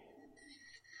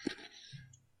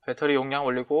용량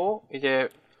올리고 이제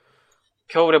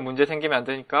겨울에 문제 생기면 안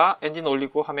되니까 엔진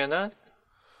올리고 하면은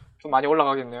좀 많이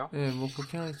올라가겠네요. 네, 뭐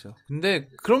그렇긴 하겠죠. 근데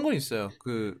그런 건 있어요.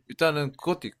 일단은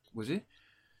그것도 뭐지?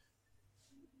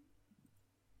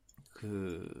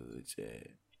 이제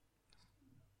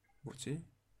뭐지?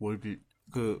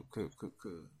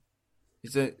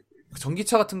 이제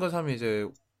전기차 같은 거 사면 이제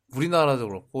우리나라도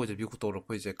그렇고 이제 미국도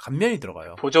그렇고 이제 감면이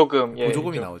들어가요.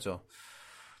 보조금이 나오죠.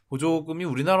 보조금이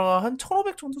우리나라가 한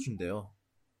 1,500 정도 준대요.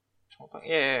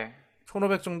 예.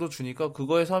 1,500 정도 주니까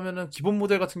그거에서 하면은 기본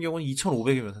모델 같은 경우는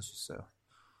 2,500이면 살 수 있어요.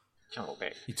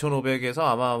 2500. 2500에서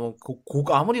아마 뭐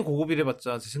아무리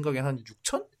고급이래봤자 제 생각엔 한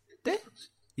 6000대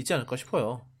있지 않을까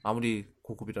싶어요. 아무리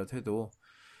고급이라도 해도.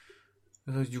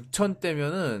 그래서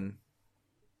 6000대면은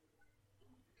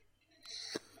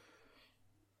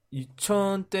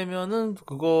 2000대면은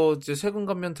그거 이제 세금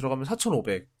감면 들어가면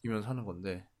 4500이면 사는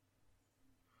건데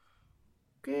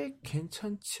꽤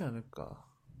괜찮지 않을까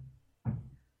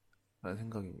라는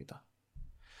생각입니다.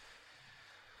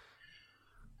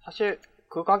 사실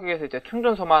그 가격에서 이제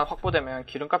충전소만 확보되면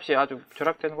기름값이 아주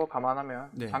절약되는 거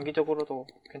감안하면 네. 장기적으로도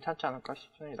괜찮지 않을까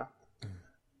싶습니다.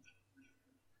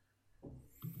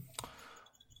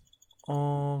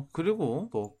 그리고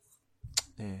뭐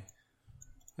네.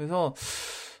 그래서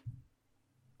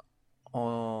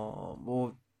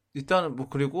뭐 일단은 뭐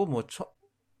그리고 뭐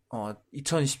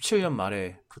 2017년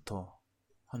말에부터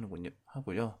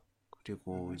하고요.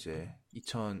 그리고 이제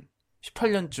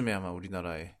 2018년쯤에 아마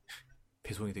우리나라에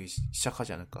배송이 되기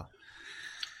시작하지 않을까.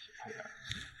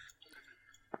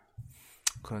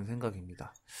 그런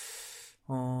생각입니다.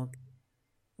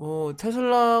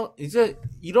 테슬라 이제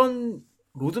이런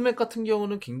로드맵 같은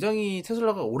경우는 굉장히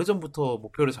테슬라가 오래전부터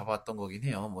목표를 잡아왔던 거긴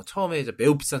해요. 뭐 처음에 이제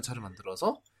매우 비싼 차를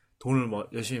만들어서 돈을 뭐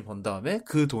열심히 번 다음에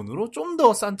그 돈으로 좀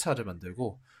더 싼 차를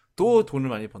만들고 또 돈을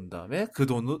많이 번 다음에 그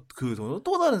돈으로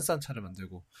또 다른 싼 차를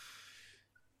만들고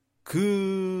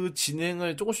그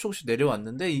진행을 조금씩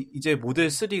내려왔는데 이제 모델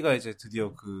 3가 이제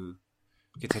드디어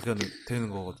이게 되는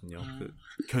거거든요. 그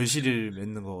결실을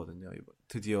맺는 거거든요.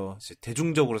 드디어 이제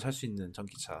대중적으로 살 수 있는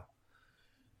전기차가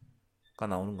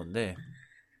나오는 건데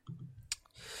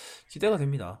기대가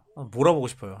됩니다. 몰아보고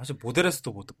싶어요. 사실 모델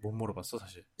S도 못 몰아봤어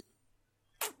사실.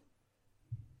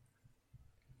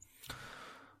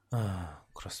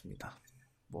 그렇습니다.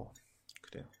 뭐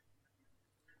그래요.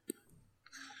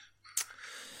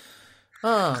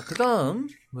 그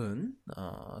다음은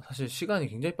사실 시간이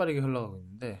굉장히 빠르게 흘러가고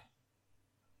있는데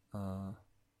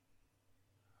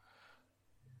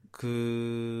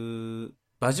그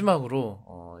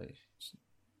마지막으로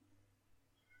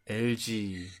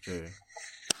LG를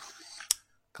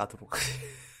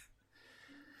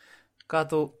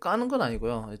까는 건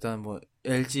아니고요. 일단 뭐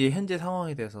LG의 현재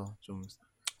상황에 대해서 좀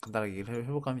간단하게 얘기를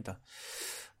해볼까 합니다.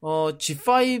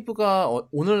 G5가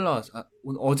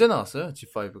어제 나왔어요.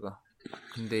 G5가.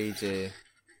 근데 이제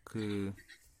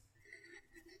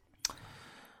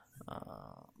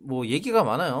뭐 얘기가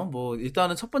많아요. 뭐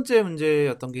일단은 첫 번째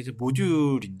문제였던 게 이제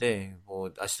모듈인데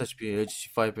뭐 아시다시피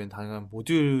LG G5에는 다양한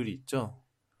모듈이 있죠.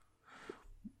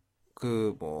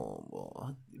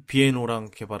 비에노랑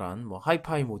개발한 뭐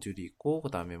하이파이 모듈이 있고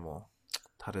그다음에 뭐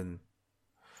다른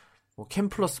뭐 캠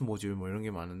플러스 모듈 뭐 이런 게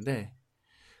많은데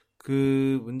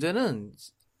그 문제는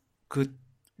그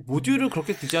모듈을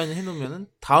그렇게 디자인을 해놓으면은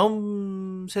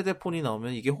다음 세대 폰이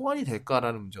나오면 이게 호환이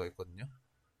될까라는 문제가 있거든요.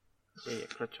 예,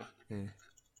 그렇죠. 네.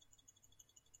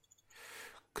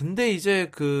 근데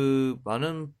이제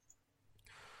근데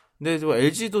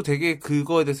LG도 되게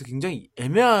그거에 대해서 굉장히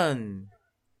애매한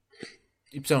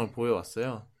입장을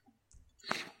보여왔어요.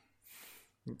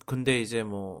 근데 이제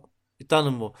뭐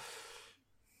일단은 뭐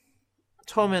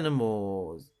처음에는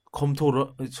뭐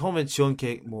처음에 지원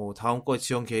계획 뭐 다음 거에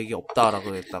지원 계획이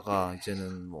없다라고 했다가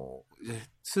이제는 뭐 이제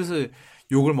슬슬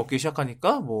욕을 먹기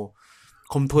시작하니까 뭐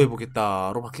검토해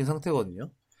보겠다로 바뀐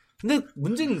상태거든요. 근데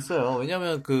문제는 있어요.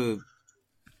 왜냐면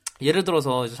예를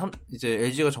들어서 이제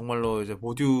LG가 정말로 이제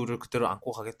모듈을 그대로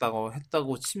안고 가겠다고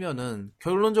했다고 치면은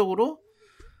결론적으로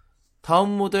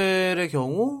다음 모델의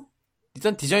경우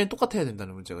일단 디자인이 똑같아야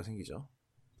된다는 문제가 생기죠.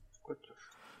 그렇죠.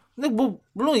 근데 뭐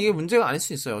물론 이게 문제가 아닐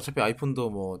수 있어요. 어차피 아이폰도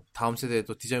뭐 다음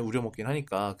세대도 디자인 우려먹긴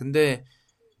하니까. 근데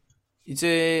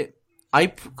이제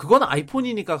그건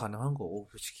아이폰이니까 가능한 거고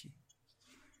솔직히.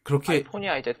 그렇게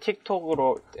아이폰이야 이제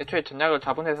틱톡으로 애초에 전략을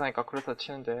잡은 회사니까 그래서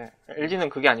치는데 LG는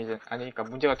그게 아니니까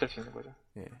문제가 될 수 있는 거죠.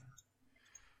 예.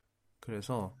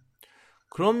 그래서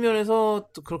그런 면에서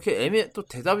또 그렇게 또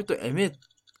대답이 또 애매했기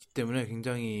때문에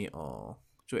굉장히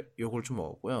좀 욕을 좀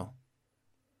먹었고요.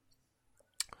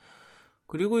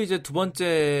 그리고 이제 두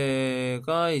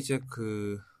번째가 이제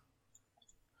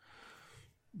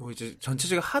뭐 이제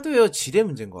전체적인 하드웨어 질의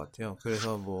문제인 것 같아요.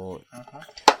 그래서 뭐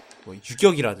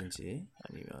유격이라든지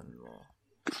아니면 뭐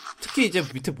특히 이제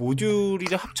밑에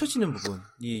모듈이랑 합쳐지는 부분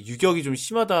이 유격이 좀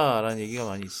심하다라는 얘기가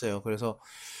많이 있어요. 그래서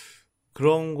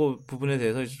그런 부분에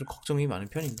대해서 좀 걱정이 많은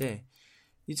편인데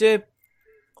이제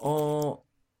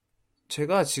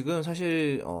제가 지금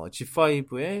사실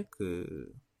G5의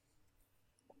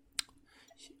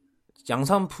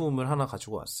양산품을 하나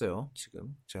가지고 왔어요.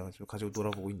 지금 제가 가지고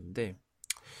놀아보고 있는데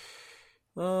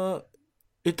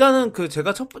일단은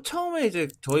제가 처음에 이제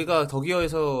저희가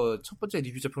덕이어에서 첫 번째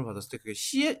리뷰 제품을 받았을 때 그게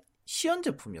시연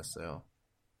제품이었어요.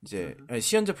 이제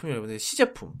시연 제품이라고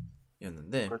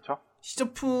시제품이었는데 그렇죠.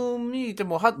 시제품이 이제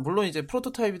뭐 물론 이제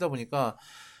프로토타입이다 보니까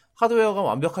하드웨어가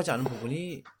완벽하지 않은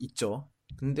부분이 있죠.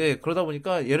 근데 그러다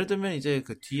보니까 예를 들면 이제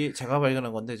그 뒤에 제가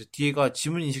발견한 건데 이제 뒤에가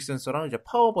지문 인식 센서랑 이제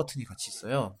파워 버튼이 같이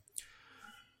있어요.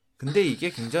 근데 이게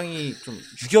굉장히 좀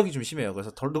유격이 좀 심해요.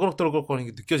 그래서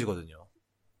덜그럭덜그럭거리는 게 느껴지거든요.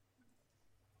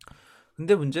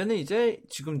 근데 문제는 이제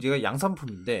지금 얘가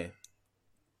양산품인데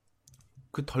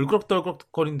그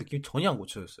덜그럭덜그럭거리는 느낌이 전혀 안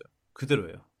고쳐졌어요.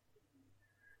 그대로예요.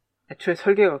 애초에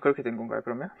설계가 그렇게 된 건가요,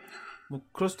 그러면? 뭐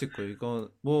그럴 수도 있고요.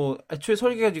 이건 뭐 애초에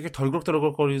설계가 이렇게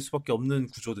덜그럭덜그럭거릴 수밖에 없는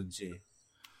구조든지.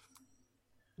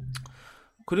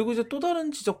 그리고 이제 또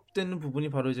다른 지적되는 부분이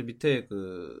바로 이제 밑에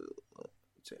그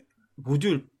이제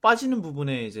모듈 빠지는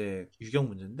부분에 이제 유격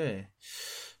문제인데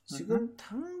지금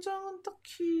당장은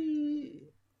딱히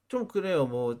좀 그래요.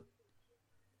 뭐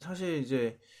사실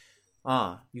이제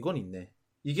이건 있네.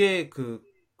 이게 그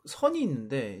선이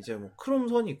있는데 이제 뭐 크롬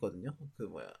선이 있거든요. 그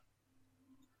뭐야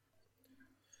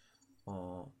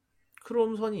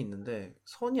크롬 선이 있는데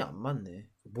선이 안 맞네.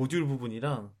 모듈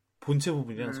부분이랑 본체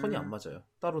부분이랑 선이 안 맞아요.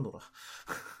 따로 놀아.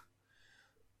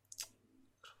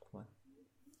 그렇구만.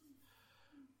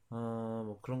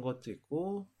 뭐 그런 것도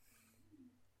있고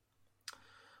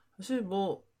사실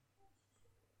뭐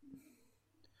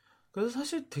그래서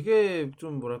사실 되게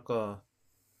좀 뭐랄까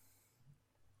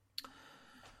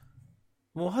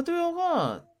뭐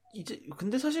하드웨어가 이제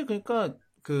근데 사실 그러니까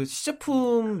그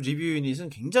시제품 리뷰 유닛은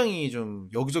굉장히 좀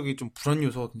여기저기 좀 불안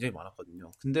요소가 굉장히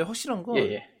많았거든요. 근데 확실한 건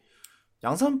예.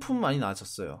 양산품 많이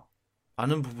나아졌어요.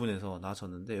 많은 부분에서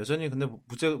나아졌는데 여전히 근데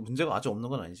문제가 아주 없는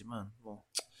건 아니지만 뭐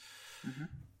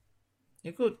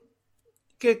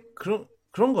이게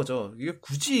그런 거죠. 이게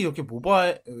굳이 이렇게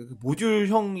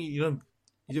모듈형 이런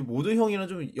이제 모듈형이란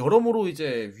좀 여러모로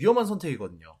이제 위험한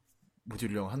선택이거든요.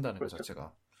 모듈형 한다는 것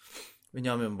자체가.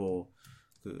 왜냐하면 뭐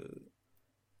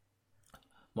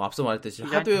앞서 말했듯이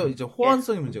하드웨어 이제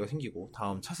호환성의 문제가 생기고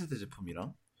다음 차세대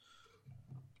제품이랑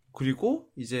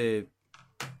그리고 이제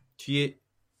뒤에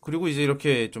그리고 이제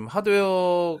이렇게 좀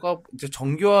하드웨어가 이제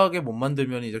정교하게 못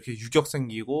만들면 이렇게 유격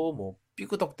생기고 뭐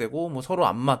삐끄덕대고 뭐 서로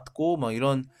안 맞고 막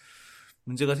이런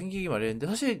문제가 생기기 마련인데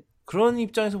사실 그런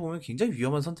입장에서 보면 굉장히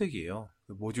위험한 선택이에요.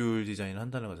 모듈 디자인을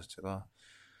한다는 것 자체가.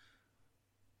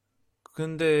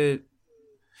 근데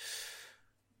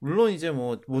물론 이제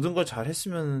뭐 모든 걸 잘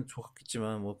했으면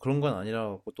좋았겠지만 뭐 그런 건 아니라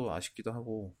갖고 또 아쉽기도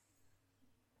하고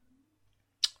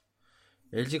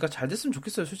LG가 잘 됐으면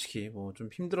좋겠어요. 솔직히 뭐 좀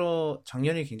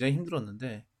작년이 굉장히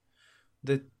힘들었는데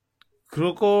근데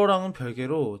그거랑은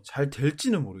별개로 잘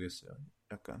될지는 모르겠어요.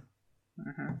 약간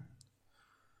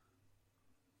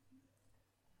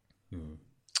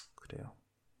그래요.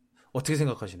 어떻게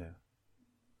생각하시나요?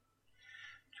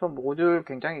 저 모듈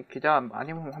굉장히 기대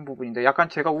많이 한 부분인데 약간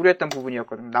제가 우려했던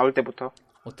부분이었거든요. 나올 때부터.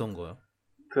 어떤 거요?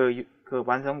 그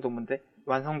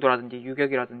완성도라든지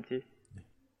유격이라든지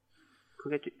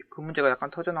그 문제가 약간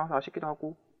터져 나와서 아쉽기도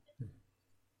하고.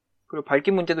 그리고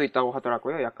밝기 문제도 있다고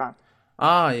하더라고요. 약간.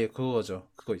 예, 그거죠.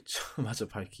 그거 있죠. 맞아,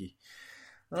 밝기.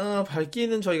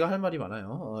 밝기는 저희가 할 말이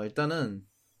많아요. 일단은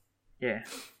예.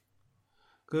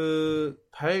 그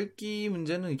밝기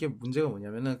문제는 이게 문제가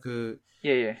뭐냐면은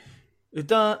예.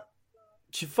 일단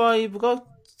G5가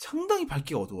상당히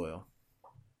밝기가 어두워요.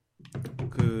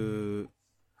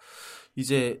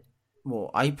 이제 뭐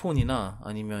아이폰이나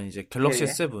아니면 이제 갤럭시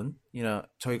S7이나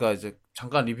저희가 이제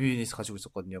잠깐 리뷰 유닛 가지고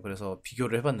있었거든요. 그래서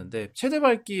비교를 해봤는데 최대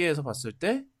밝기에서 봤을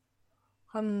때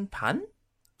한 반?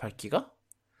 밝기가?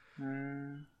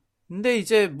 근데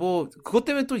이제 뭐 그것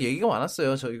때문에 또 얘기가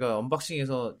많았어요. 저희가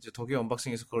언박싱에서 이제 덕이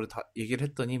언박싱에서 그걸 다 얘기를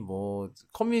했더니 뭐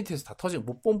커뮤니티에서 다 터진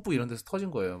못본뿌 이런 데서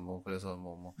터진 거예요. 뭐 그래서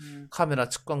뭐 카메라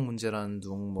측광 문제라는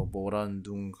둥 뭐 뭐라는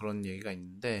둥 그런 얘기가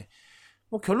있는데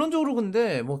뭐 결론적으로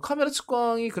근데 뭐 카메라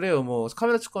측광이 그래요. 뭐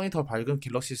카메라 측광이 더 밝은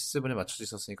갤럭시 S7에 맞춰져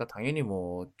있었으니까 당연히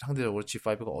뭐 상대적으로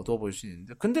G5가 어두워 보일 수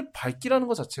있는데 근데 밝기라는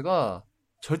것 자체가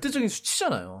절대적인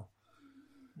수치잖아요.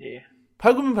 예.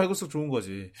 밝으면 밝을수록 좋은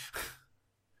거지.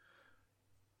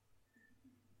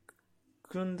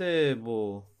 그런데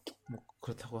뭐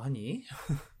그렇다고 하니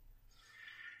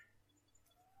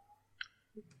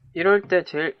이럴 때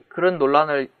그런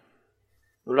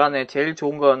논란에 제일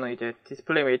좋은 거는 이제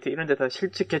디스플레이 메이트 이런 데서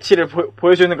실측 개치를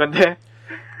보여주는 건데.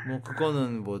 뭐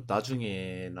그거는 뭐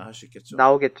나중에나 할 수 있겠죠.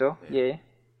 나오겠죠. 네. 예.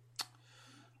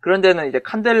 그런 데는 이제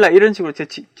칸델라 이런 식으로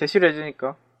제시를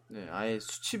해주니까. 네, 아예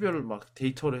수치별을 막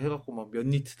데이터를 해갖고 막 몇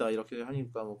니트다 이렇게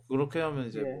하니까 뭐 그렇게 하면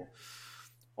이제 뭐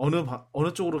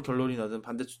어느 쪽으로 결론이 나든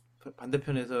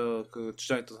반대편에서 그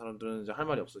주장했던 사람들은 이제 할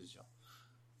말이 없어지죠.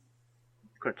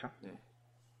 그렇죠. 네.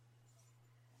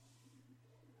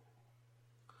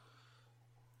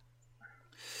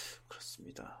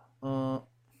 그렇습니다.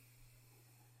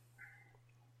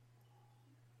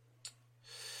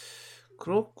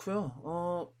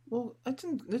 그렇고요. 뭐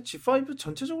하여튼 근데 G5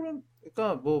 전체적으로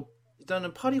그러니까 뭐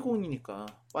일단은 820이니까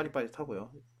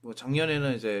빠릿빠릿하고요. 뭐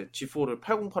작년에는 이제 G4를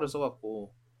 808을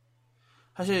써갖고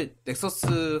사실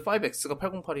넥서스 5X가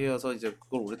 808이어서 이제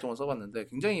그걸 오랫동안 써봤는데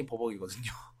굉장히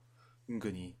버벅이거든요.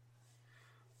 은근히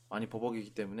많이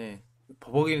버벅이기 때문에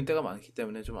버벅이는 때가 많기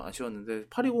때문에 좀 아쉬웠는데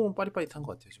 820은 빠릿빠릿한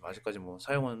것 같아요. 지금 아직까지 뭐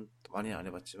사용은 많이 안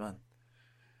해봤지만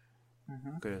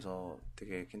그래서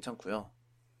되게 괜찮고요.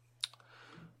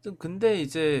 근데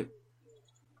이제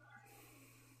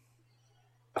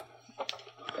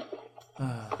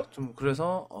좀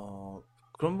그래서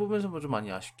그런 부분에서 뭐 좀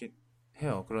많이 아쉽긴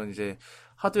해요. 그런 이제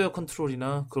하드웨어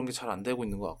컨트롤이나 그런 게 잘 안 되고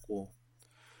있는 것 같고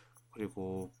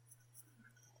그리고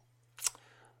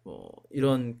뭐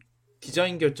이런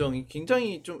디자인 결정이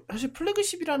굉장히 좀 사실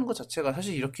플래그십이라는 것 자체가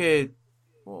사실 이렇게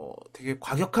되게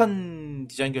과격한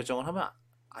디자인 결정을 하면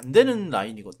안 되는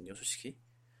라인이거든요, 솔직히.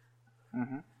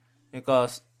 그러니까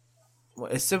뭐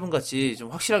S7 같이 좀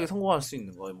확실하게 성공할 수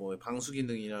있는 거, 뭐 방수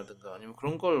기능이라든가 아니면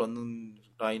그런 걸 넣는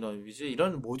라인업이지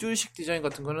이런 모듈식 디자인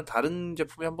같은 거는 다른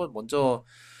제품에 한번 먼저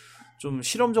좀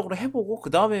실험적으로 해보고 그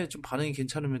다음에 좀 반응이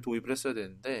괜찮으면 도입을 했어야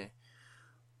되는데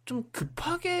좀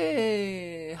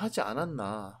급하게 하지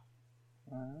않았나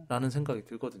라는 생각이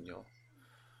들거든요.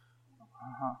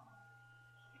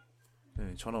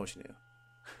 네, 전화 오시네요.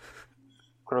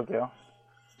 그러게요.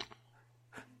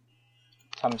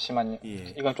 잠시만요.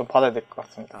 예. 이건 좀 받아야 될 것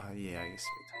같습니다. 예,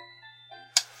 알겠습니다.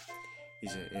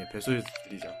 이제 배소리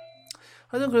들리죠.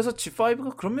 하여튼 그래서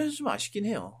G5가 그런 면에서 좀 아쉽긴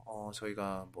해요.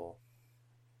 저희가 뭐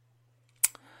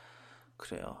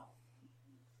그래요.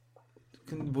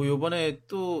 근데 뭐 요번에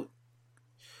또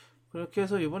그렇게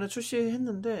해서 요번에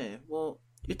출시했는데 뭐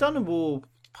일단은 뭐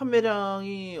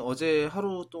판매량이 어제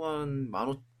하루 동안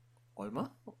얼마?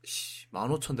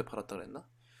 15,000대 팔았다 그랬나?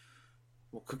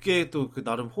 뭐 그게 또 그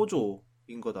나름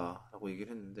호조인 거다라고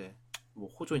얘기를 했는데 뭐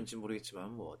호조인지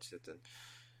모르겠지만 뭐 어찌됐든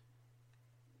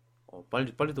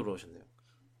빨리 돌아오셨네요.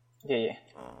 예.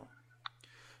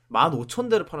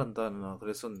 15,000대를 팔았다나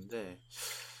그랬었는데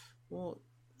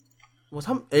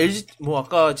LG 뭐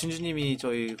아까 진주님이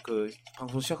저희 그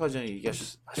방송 시작하기 전에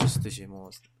얘기하셨듯이 뭐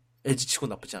LG 치고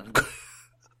나쁘지 않은 거.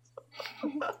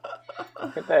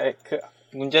 근데 그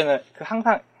문제는 그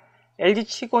항상 LG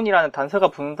치곤이라는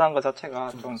단서가 붙는다는 것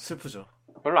자체가 좀 슬프죠.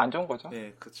 별로 안 좋은 거죠.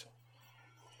 네, 그렇죠.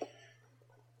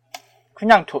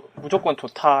 그냥 무조건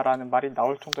좋다라는 말이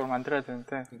나올 정도로 만들어야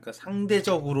되는데. 그러니까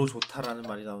상대적으로 좋다라는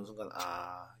말이 나오는 순간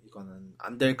이거는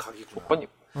안 될 각이구나.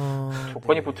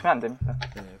 조건이 네. 붙으면 안 됩니다.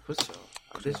 네, 그렇죠.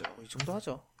 그래죠. 이 정도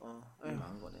하죠.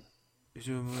 망한 거네.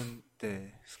 요즘은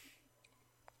네.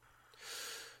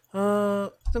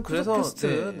 그래서 쿠더캐스트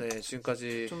네,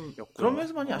 지금까지 좀 그런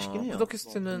면에서 많이 아쉽긴 해요.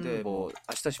 쿠더캐스트는 뭐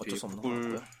아시다시피 어쩔 수 없는 것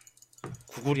같고요.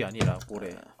 구글이 아니라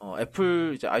올해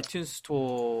애플 이제 아이튠스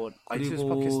스토어 아이튠스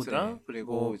팟캐스트랑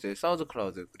그리고 이제 사운드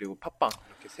클라우드 그리고 팟빵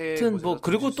이렇게 세 하여튼 뭐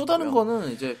그리고 또 다른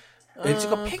거는 이제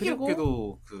LG가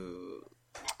패기롭게도 그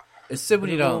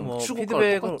S7이랑 뭐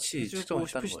피드백을 똑같이 주고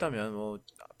싶으시다면 뭐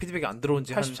피드백이 안 들어온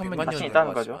지 한 83만 100만 자신이 년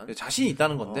있다는 거죠. 자신이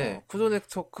있다는 건데 쿠도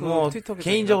네트워크 뭐 트위터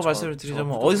개인적으로 말씀을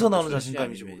드리자면 어디서 나오는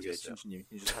자신감인지 이제 모르겠어요. 진주님,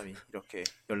 인주삼이 이렇게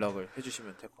연락을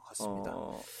해주시면 될 것 같습니다.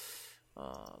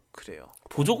 그래요.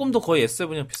 보조금도 거의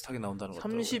S7이랑 비슷하게 나온다는 거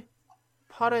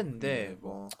 38회인데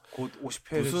뭐 곧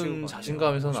 50회를 무슨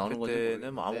자신감에서 나오는 건지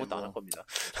때는 뭐 아무것도 모르겠는데 안 할 겁니다.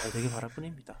 잘 되길 바랄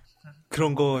뿐입니다.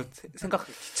 그런 거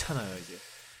생각하기 귀찮아요 이제.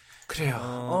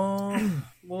 그래요.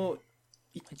 뭐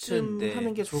이쯤 네.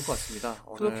 하는 게 좋을 것 같습니다.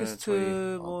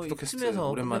 쿠더캐스트 뭐 쿠더캐스트 이쯤에서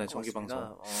오랜만에 끝날 것 정기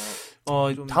같습니다.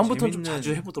 방송. 좀 다음부터는 좀 재밌는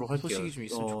자주 해보도록 할게요. 소식이 좀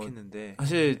있으면 좋겠는데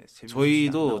사실 재밌는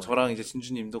저희도 소식이 안 저랑 이제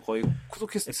진주님도 거의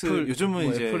쿠더캐스트 요즘은 뭐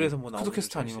이제 애플에서 뭐 나오는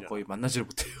쿠더캐스트 아니면 사실이라. 거의 만나지를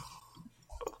못해요.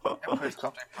 애플에서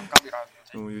갑자기 반값이라는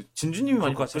진주님이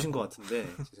많이 그럴 것 바쁘신 것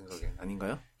같은데 제 생각엔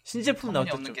아닌가요? 신제품 나올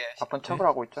없는 때쯤 게 바쁜 척을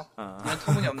하고 있죠. 그런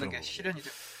터무니없는 게 실현이 돼.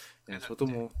 네, 저도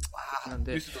뭐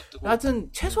하는데 뉴스도 뜨고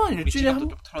하여튼 최소한 우리 일주일에 지갑도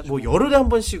좀 털어주고. 뭐 열흘에 한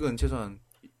번씩은 최소한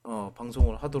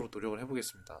방송을 하도록 노력을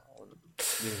해보겠습니다.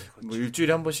 네, 뭐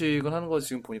일주일에 한 번씩은 하는 거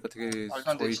지금 보니까 되게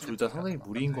말도 안 되는 저희 둘 다 신제품 상당히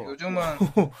무리인 것 같아요. 요즘은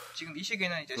지금 이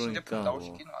시기는 이제 신제품 그러니까 나올 뭐.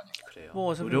 시기는 아니고. 그래요. 뭐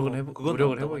어차피 노력을 뭐 그건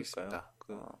노력을 나온다고 해보겠습니다.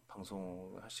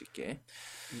 방송을 할 수 있게.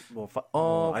 뭐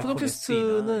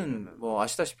팟캐스트는 뭐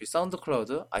아시다시피 사운드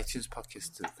클라우드, 아이튠즈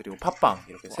팟캐스트 그리고 팟빵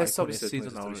이렇게 세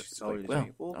서비스에서 나올 들으실 수가 있고요.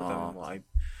 예정이고 그다음에 뭐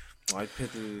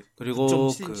아이패드 그리고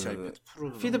 9.7인치 그 아이패드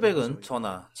프로도 피드백은 나올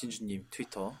저나 진주님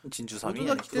트위터 진주삼이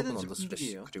모두가 기대되는 쿠더건 언더슬래시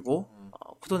제품들이에요. 그리고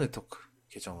쿠더 네트워크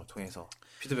계정을 통해서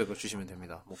피드백을 주시면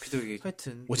됩니다. 뭐 피드백이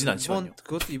하여튼 오진 않지만요.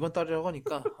 그것도 이번 달이라고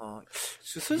하니까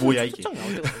슬슬 뭐야, 이게. 초점이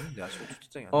나올 때가 됐는데 아직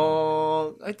초점이 안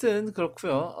나와요. 하여튼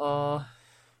그렇고요.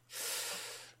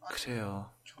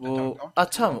 그래요. 뭐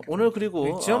참 오늘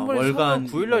그리고 지난번에 월간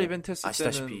 9일날 이벤트 했을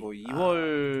아시다시피 때는 뭐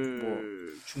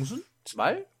 2월 중순?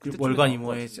 말 월간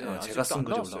이모에 제가 쓴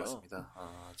글이 올라왔습니다.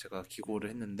 제가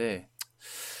기고를 했는데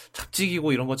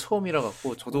잡지기고 이런 거 처음이라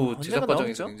갖고 저도 언제가 제작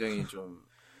과정에서 나오죠? 굉장히 좀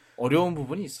어려운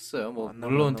부분이 있었어요. 뭐 안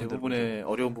물론 나오는 대부분의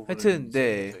어려운 부분은 하여튼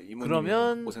네. 이모님이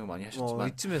그러면 고생 많이 뭐 하셨지만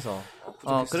이쯤에서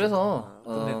그래서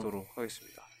끝내도록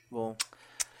하겠습니다. 뭐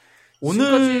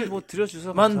오늘 뭐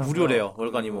드려주셔서 만 감사하고요. 무료래요.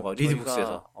 월간 이모가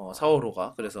리디북스에서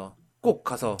 4월호가 그래서 꼭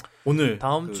가서 오늘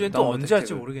다음 주엔 또 다운로드 언제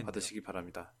할지 혜택을 모르겠네요. 받으시기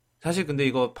바랍니다. 사실 근데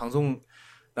이거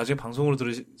나중에 방송으로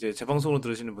이제 재방송으로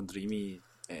들으시는 분들은 이미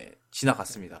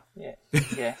지나갔습니다. 예.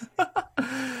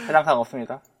 해당 사항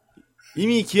없습니다.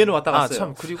 이미 기회는 왔다 갔어요.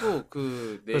 참 그리고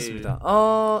내일 그렇습니다.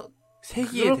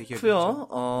 세기의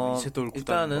대결이죠. 이세돌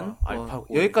일단은 구단과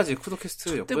알파고 여기까지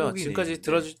쿠도캐스트였고요. 첫대국이 지금까지 내일인데.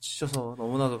 들어주셔서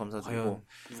너무나도 감사드리고 과연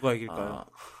누가 이길까요?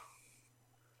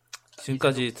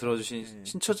 지금까지 들어주신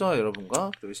신청자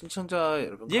여러분과 그리고 신청자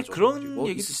여러분 예, 가족, 그런 그리고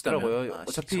얘기 있으시다면, 있더라고요.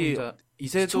 어차피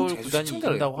이세돌 시청자, 구단이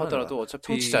시청자라고 이긴다고 하더라도 하더라도 어차피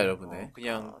청취자 여러분의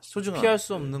그냥 소중한 피할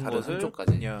수 없는 다른 것을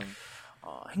한쪽까지 그냥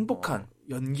행복한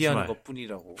연기하는 주말.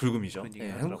 것뿐이라고 불금이죠. 그런 얘기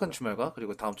행복한 하더라고요. 주말과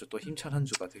그리고 다음 주 또 힘찬 한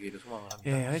주가 되기를 소망을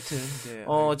합니다. 예, 하여튼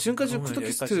지금까지 그러면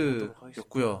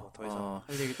쿠도캐스트였고요. 더 이상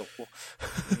할 얘기도 없고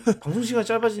방송 시간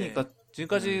짧아지니까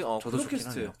지금까지 저도 좋긴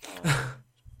쿠도캐스트 하네요.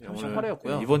 엄청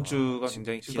화려했고요. 이번 주가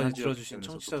굉장히 지금까지 긴 들어주신 한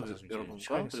주였으면서도 청취자들 감사드립니다. 여러분과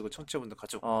시간이 그리고 청취자분들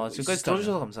가족 지금까지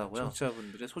들어주셔서 감사하고요.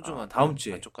 청취자분들의 소중한 다음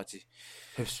주에 안쪽까지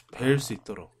뵐 수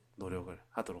있도록 노력을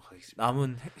하도록 하겠습니다.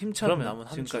 남은 힘찬 그러면 남은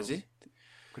한 지금까지 주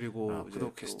그리고 이제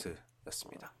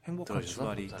쿠도캐스트였습니다. 또 행복한 들어주셔서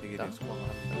주말이 감사합니다. 되기를 소망을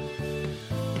합니다.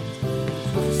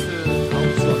 쿠도캐스트 다음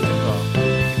주 언젠가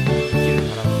있기를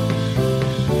바랍니다.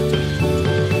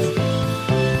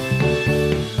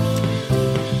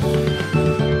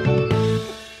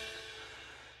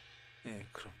 네,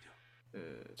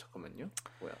 그럼요. 잠깐만요.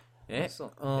 뭐야? 예.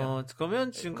 했어.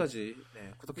 그러면 지금까지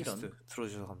네, 쿠도캐스트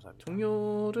들어주셔서 감사합니다.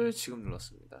 종료를 지금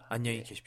눌렀습니다. 안녕히 네. 계십시오.